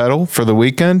rare pedal for the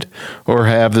weekend or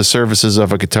have the services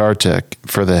of a guitar tech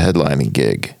for the headlining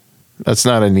gig. That's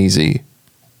not an easy.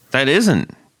 That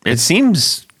isn't. It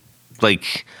seems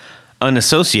like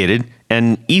unassociated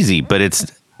and easy, but it's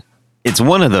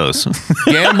one of those.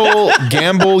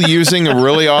 Gamble using a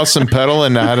really awesome pedal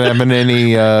and not having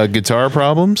any guitar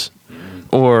problems,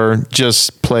 or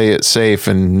just play it safe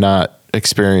and not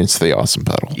experience the awesome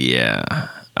pedal. Yeah.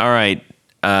 All right.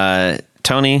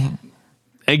 Tony.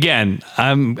 Again,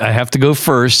 I have to go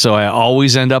first, so I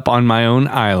always end up on my own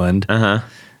island. Uh-huh.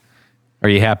 Are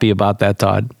you happy about that,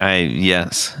 Todd?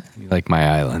 Yes. You like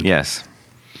my island? Yes.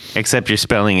 Except you're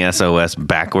spelling SOS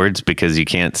backwards because you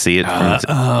can't see it.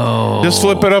 Just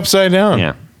flip it upside down.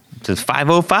 Yeah. It says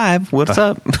 505. What's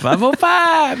up?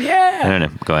 505, yeah. I don't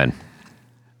know. Go ahead.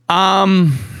 I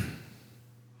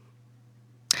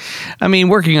mean,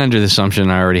 working under the assumption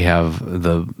I already have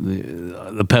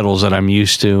the pedals that I'm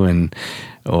used to, and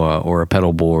or a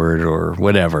pedal board or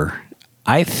whatever.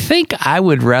 I think I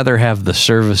would rather have the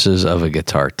services of a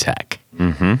guitar tech.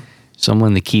 Mm-hmm.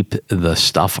 Someone to keep the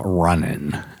stuff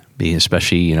running.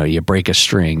 Especially, you break a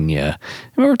string.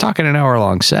 We're talking an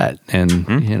hour-long set, and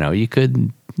you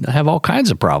could have all kinds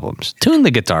of problems. Tune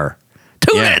the guitar.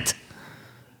 Tune it.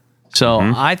 So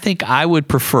I think I would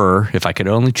prefer, if I could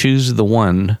only choose the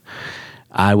one,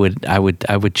 I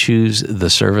would choose the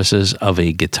services of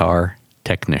a guitar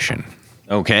technician.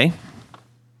 Okay.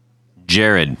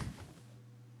 Jared.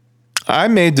 I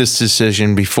made this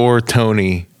decision before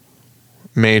Tony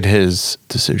made his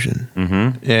decision.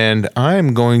 Mm-hmm. And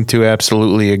I'm going to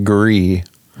absolutely agree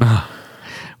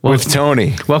with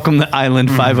Tony. Welcome to Island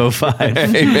 505.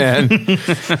 Hey, man.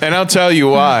 And I'll tell you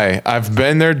why. I've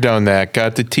been there, done that,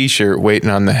 got the t-shirt waiting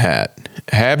on the hat.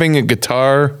 Having a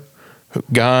guitar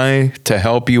guy to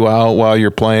help you out while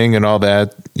you're playing and all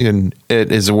that, and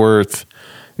it is worth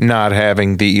not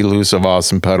having the elusive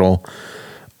awesome pedal.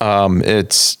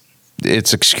 It's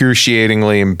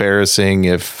excruciatingly embarrassing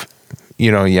if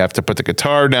you have to put the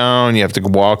guitar down, you have to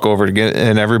walk over to get,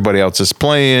 and everybody else is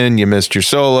playing. You missed your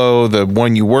solo, the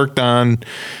one you worked on.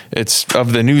 It's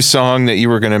of the new song that you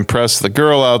were going to impress the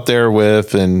girl out there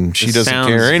with, and she doesn't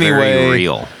care anyway. Very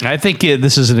real. I think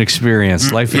this is an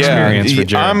experience, life experience for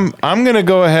Jared. I'm going to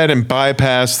go ahead and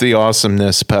bypass the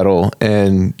awesomeness pedal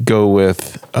and go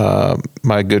with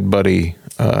my good buddy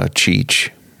Cheech.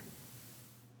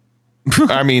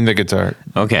 I mean the guitar.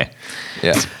 Okay.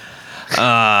 Yeah.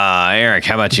 Eric,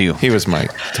 how about you? He was my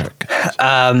guitar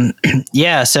guy.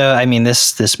 Yeah, so I mean,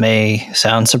 this may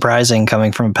sound surprising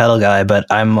coming from a pedal guy, but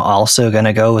I'm also going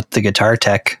to go with the guitar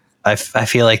tech. I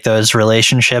feel like those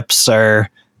relationships are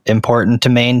important to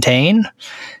maintain,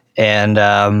 and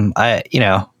I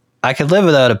could live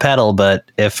without a pedal,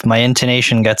 but if my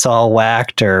intonation gets all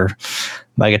whacked or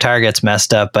my guitar gets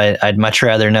messed up, I'd much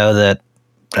rather know that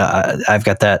I've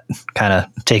got that kind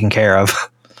of taken care of.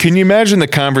 Can you imagine the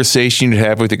conversation you'd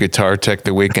have with the guitar tech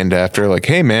the weekend after? Like,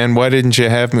 hey, man, why didn't you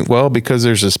have me? Well, because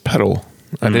there's this pedal.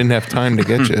 I didn't have time to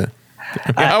get you.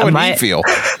 How would he feel?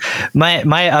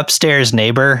 My upstairs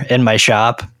neighbor in my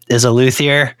shop is a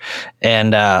luthier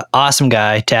and awesome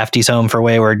guy. Tafty's Home for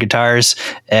Wayward Guitars.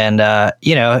 And,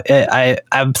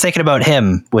 I'm thinking about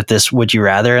him with this Would You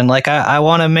Rather. And, I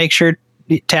want to make sure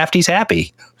Tafty's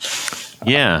happy.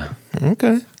 Yeah.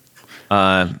 Okay.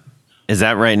 Is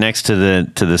that right next to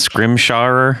the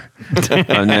scrimshawer? The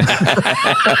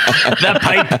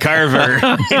pipe carver.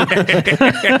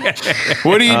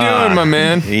 What are you doing, my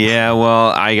man? Yeah,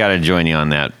 well, I got to join you on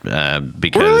that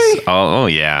because Really? oh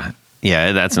yeah.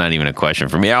 Yeah, that's not even a question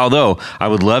for me. Although I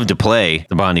would love to play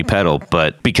the Bondi pedal,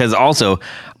 but because also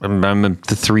I'm at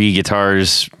the 3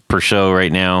 guitars per show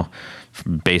right now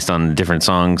based on different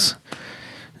songs.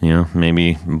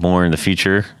 Maybe more in the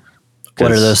future.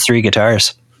 What are those 3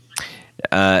 guitars?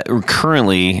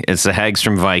 Currently, it's the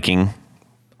Hagstrom Viking,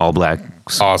 all black,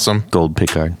 Awesome. gold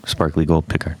pickguard, sparkly gold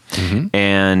pickguard,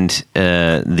 and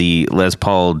the Les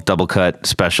Paul double cut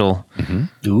special.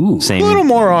 Ooh, A Same, little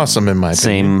more awesome in my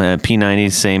opinion. same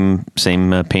P90,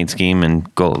 same paint scheme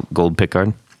and gold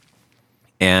pickguard,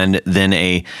 and then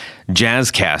a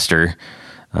Jazzcaster,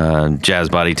 jazz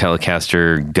body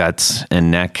Telecaster guts and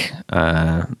neck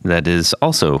that is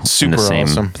also Super in the same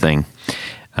awesome. thing.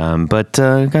 But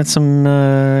got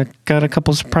a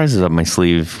couple surprises up my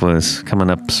sleeve was coming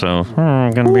up, so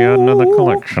gonna be another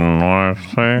collection. I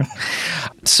say.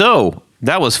 So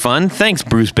that was fun. Thanks,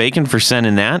 Bruce Bacon, for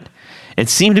sending that. It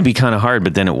seemed to be kind of hard,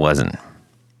 but then it wasn't.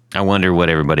 I wonder what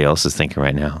everybody else is thinking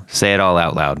right now. Say it all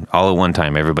out loud, all at one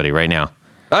time, everybody, right now.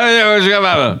 That's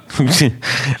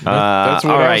what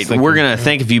All right, we're gonna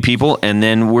thank a few people, and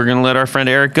then we're gonna let our friend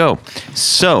Eric go.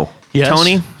 So Yes.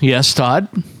 Tony? Yes, Todd.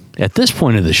 At this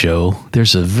point of the show,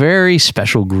 there's a very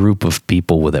special group of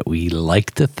people that we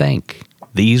like to thank.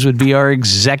 These would be our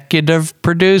executive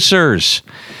producers.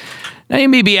 Now, you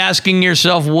may be asking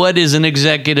yourself, what is an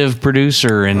executive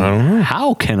producer and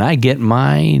how can I get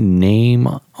my name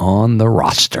on the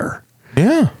roster?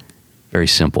 Yeah. Very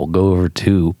simple. Go over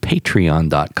to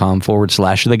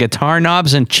patreon.com/the Guitar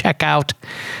Knobs and check out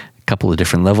a couple of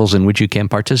different levels in which you can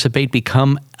participate.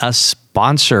 Become a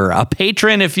sponsor, a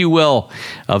patron, if you will,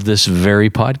 of this very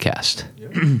podcast.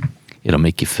 It'll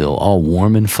make you feel all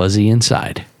warm and fuzzy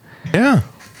inside. Yeah.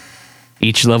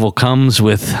 Each level comes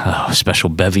with a special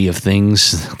bevy of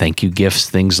things, thank you gifts,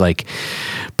 things like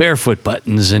barefoot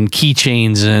buttons and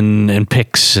keychains and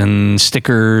picks and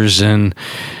stickers and,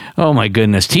 oh my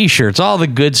goodness, T-shirts, all the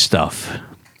good stuff.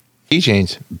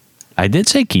 Keychains. I did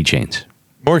say keychains.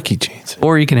 More keychains.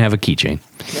 Or you can have a keychain.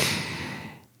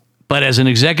 But as an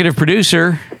executive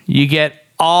producer, you get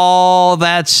all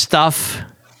that stuff.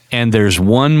 And there's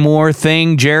one more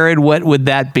thing, Jared. What would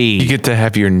that be? You get to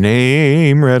have your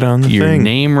name read on the thing. Your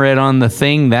name read on the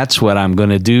thing. That's what I'm going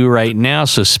to do right now.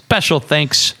 So special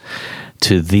thanks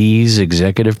to these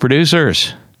executive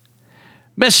producers.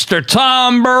 Mr.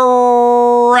 Tom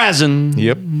Brazen.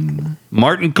 Yep.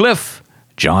 Martin Cliff.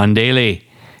 John Daly.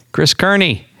 Chris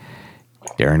Kearney.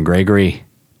 Darren Gregory.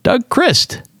 Doug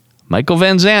Christ. Michael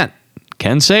Van Zant.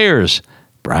 Ken Sayers.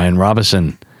 Brian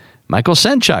Robison. Michael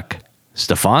Senchuk.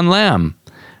 Stefan Lamb,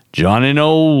 Johnny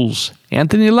Knowles,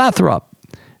 Anthony Lathrop,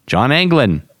 John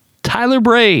Anglin, Tyler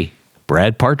Bray,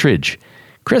 Brad Partridge,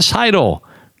 Chris Heidel,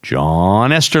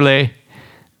 John Esterle,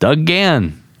 Doug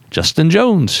Gann, Justin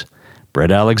Jones,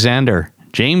 Brett Alexander,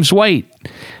 James White,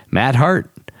 Matt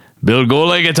Hart, Bill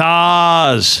Gole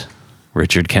Guitars,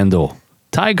 Richard Kendall,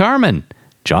 Ty Carmen,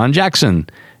 John Jackson,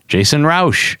 Jason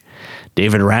Roush,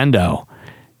 David Randau,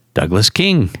 Douglas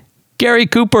King, Gary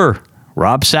Cooper,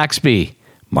 Rob Saxby,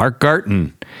 Mark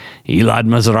Garton, Elad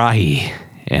Mizrahi,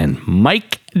 and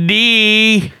Mike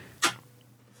D.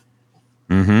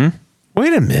 Wait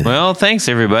a minute. Well, thanks,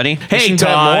 everybody. Hey, Isn't that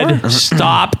Todd, more?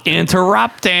 stop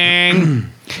interrupting.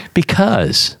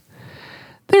 Because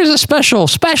there's a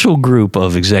special group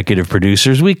of executive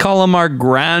producers. We call them our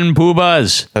Grand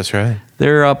Poobahs. That's right.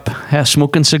 They're up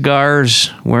smoking cigars,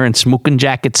 wearing smoking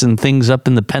jackets and things up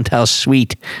in the penthouse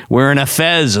suite, wearing a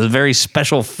fez, a very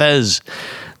special fez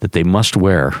that they must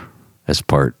wear as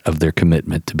part of their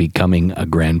commitment to becoming a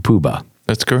Grand Poobah.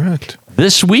 That's correct.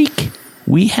 This week,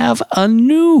 we have a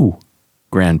new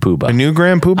Grand Poobah. A new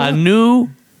Grand Poobah? A new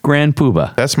Grand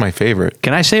Poobah. That's my favorite.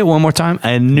 Can I say it one more time?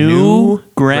 A new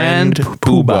Grand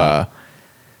Poobah.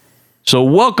 So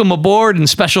welcome aboard and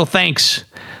special thanks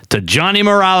to Johnny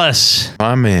Morales.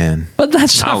 My man. But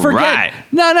let's not All forget. right.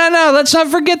 No. Let's not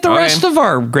forget the Okay. rest of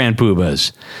our Grand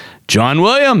Poobahs. John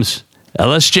Williams,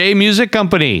 LSJ Music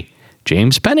Company,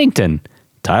 James Pennington,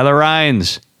 Tyler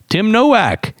Rhines, Tim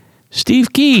Nowak,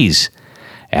 Steve Keys,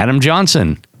 Adam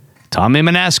Johnson, Tommy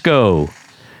Manasco,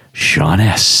 Sean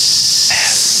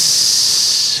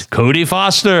S. Cody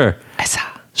Foster,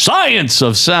 Science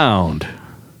of Sound,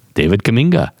 David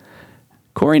Kaminga,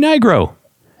 Corey Nigro,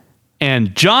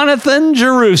 and Jonathan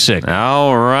Jerusik.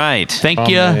 All right. Thank Oh,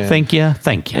 you, man. thank you,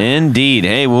 thank you. Indeed.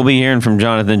 Hey, we'll be hearing from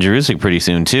Jonathan Jerusik pretty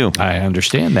soon, too. I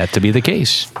understand that to be the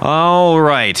case. All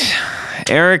right.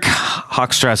 Eric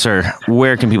Hochstrasser,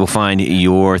 where can people find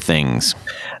your things?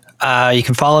 You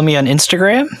can follow me on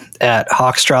Instagram at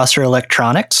Hochstrasser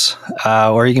Electronics,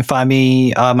 or you can find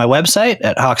me on my website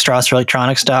at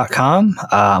hochstrasserelectronics.com.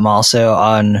 I'm also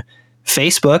on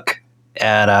Facebook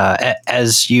at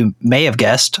as you may have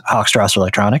guessed, Hochstrasser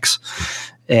Electronics.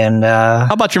 And How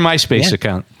about your MySpace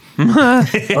account?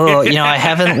 I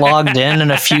haven't logged in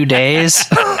a few days.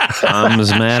 I'm as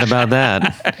mad about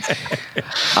that.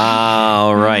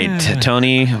 All right.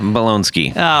 Tony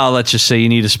Bolonsky. Oh, let's just say you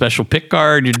need a special pick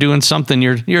guard. You're doing something.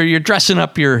 You're dressing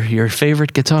up your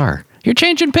favorite guitar. You're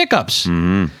changing pickups.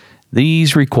 Mm-hmm.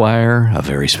 These require a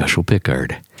very special pick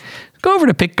guard. Go over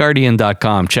to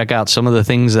pickguardian.com. Check out some of the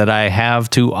things that I have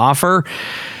to offer.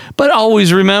 But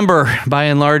always remember, by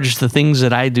and large, the things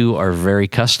that I do are very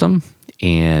custom.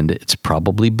 And it's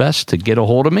probably best to get a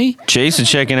hold of me. Chase is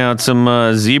checking out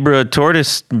some zebra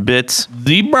tortoise bits.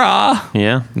 Zebra.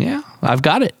 Yeah. Yeah, I've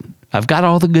got it. I've got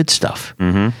all the good stuff.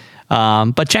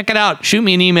 Mm-hmm. But check it out. Shoot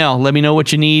me an email. Let me know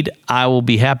what you need. I will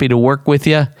be happy to work with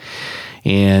you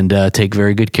and take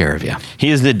very good care of you. He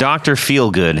is the Dr.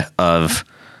 Feelgood of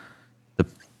the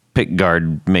pick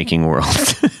guard making world.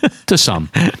 To some.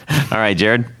 All right,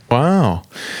 Jared. Wow.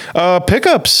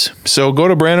 Pickups. So go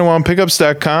to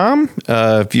BrandonWallPickups.com.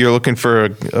 If you're looking for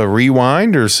a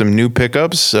rewind or some new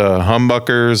pickups,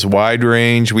 humbuckers, wide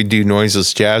range. We do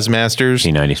noiseless Jazzmasters.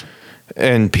 P90s.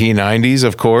 And P90s,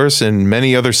 of course, and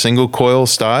many other single coil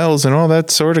styles and all that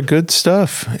sort of good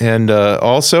stuff. And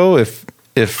also, if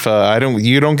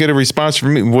you don't get a response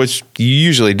from me, which you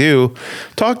usually do,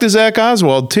 talk to Zach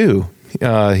Oswald too.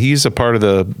 He's a part of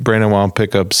the Brandon Wall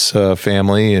Pickups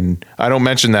family, and I don't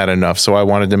mention that enough, so I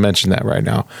wanted to mention that right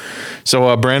now. So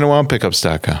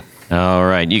BrandonWallPickups.com. All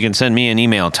right. You can send me an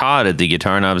email,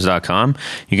 todd@theguitarknobs.com.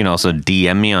 You can also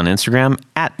DM me on Instagram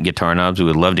 @guitarknobs. We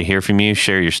would love to hear from you.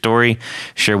 Share your story,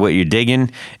 share what you're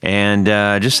digging, and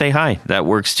just say hi. That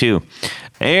works too.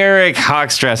 Eric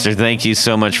Hochstrasser, thank you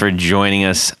so much for joining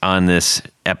us on this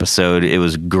episode. It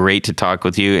was great to talk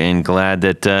with you, and glad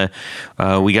that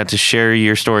we got to share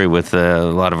your story with a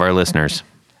lot of our listeners.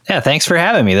 Yeah, thanks for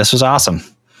having me. This was awesome.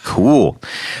 Cool.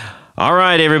 All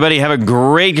right, everybody, have a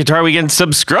great Guitar Weekend.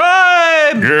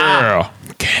 Subscribe! Yeah.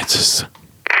 Kansas.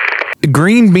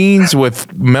 Green beans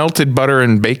with melted butter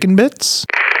and bacon bits?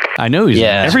 I know he's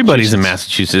Yeah. Everybody's in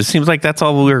Massachusetts. Seems like that's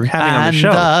all we're having on the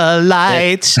show. the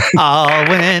lights all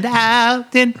went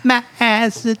out in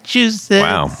Massachusetts.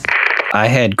 Wow. I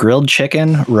had grilled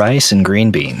chicken, rice, and green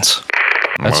beans.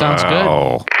 That sounds good.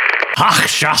 Wow.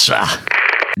 Hochstrasser.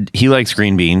 He likes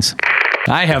green beans.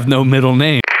 I have no middle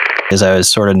name. Because I was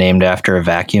sort of named after a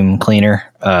vacuum cleaner.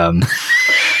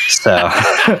 So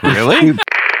Really?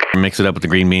 Mix it up with the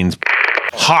green beans.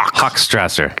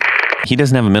 Hochstrasser. He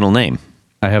doesn't have a middle name.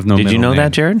 I have no Did middle you know name.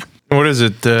 that, Jared? What is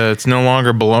it? It's no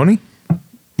longer bologna?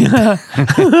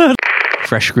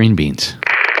 Fresh green beans.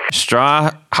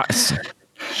 Straw.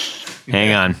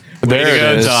 Hang on. There Way to it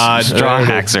go, is. Todd. Straw There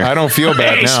it is. haxer. I don't feel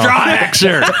bad now.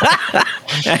 Haxer.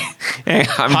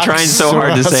 I'm trying so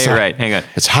hard to say it right. Hang on.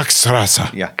 It's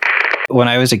Hochstrasser. Yeah. when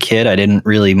I was a kid, I didn't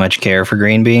really much care for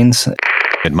green beans.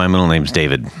 My middle name's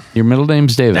David. Your middle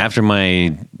name's David. After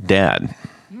my dad,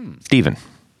 Stephen.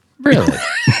 Really?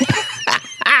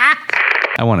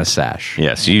 I want a sash.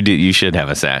 Yes, you do. You should have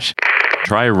a sash.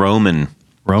 Try Roman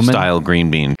style green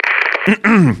bean.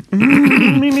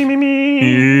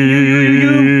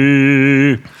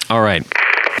 All right.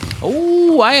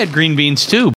 Oh, I had green beans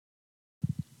too.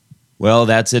 Well,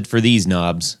 that's it for these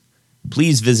knobs.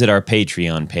 Please visit our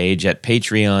Patreon page at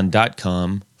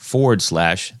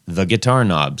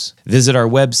patreon.com/theguitarknobs. Visit our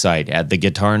website at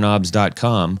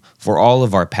theguitarknobs.com for all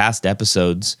of our past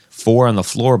episodes, 4 on the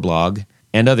Floor blog,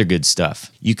 and other good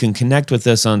stuff. You can connect with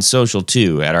us on social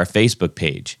too at our Facebook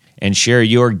page and share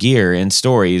your gear and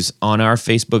stories on our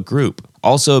Facebook group.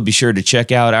 Also, be sure to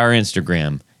check out our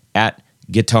Instagram at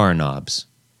Guitar Knobs.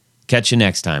 Catch you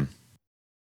next time.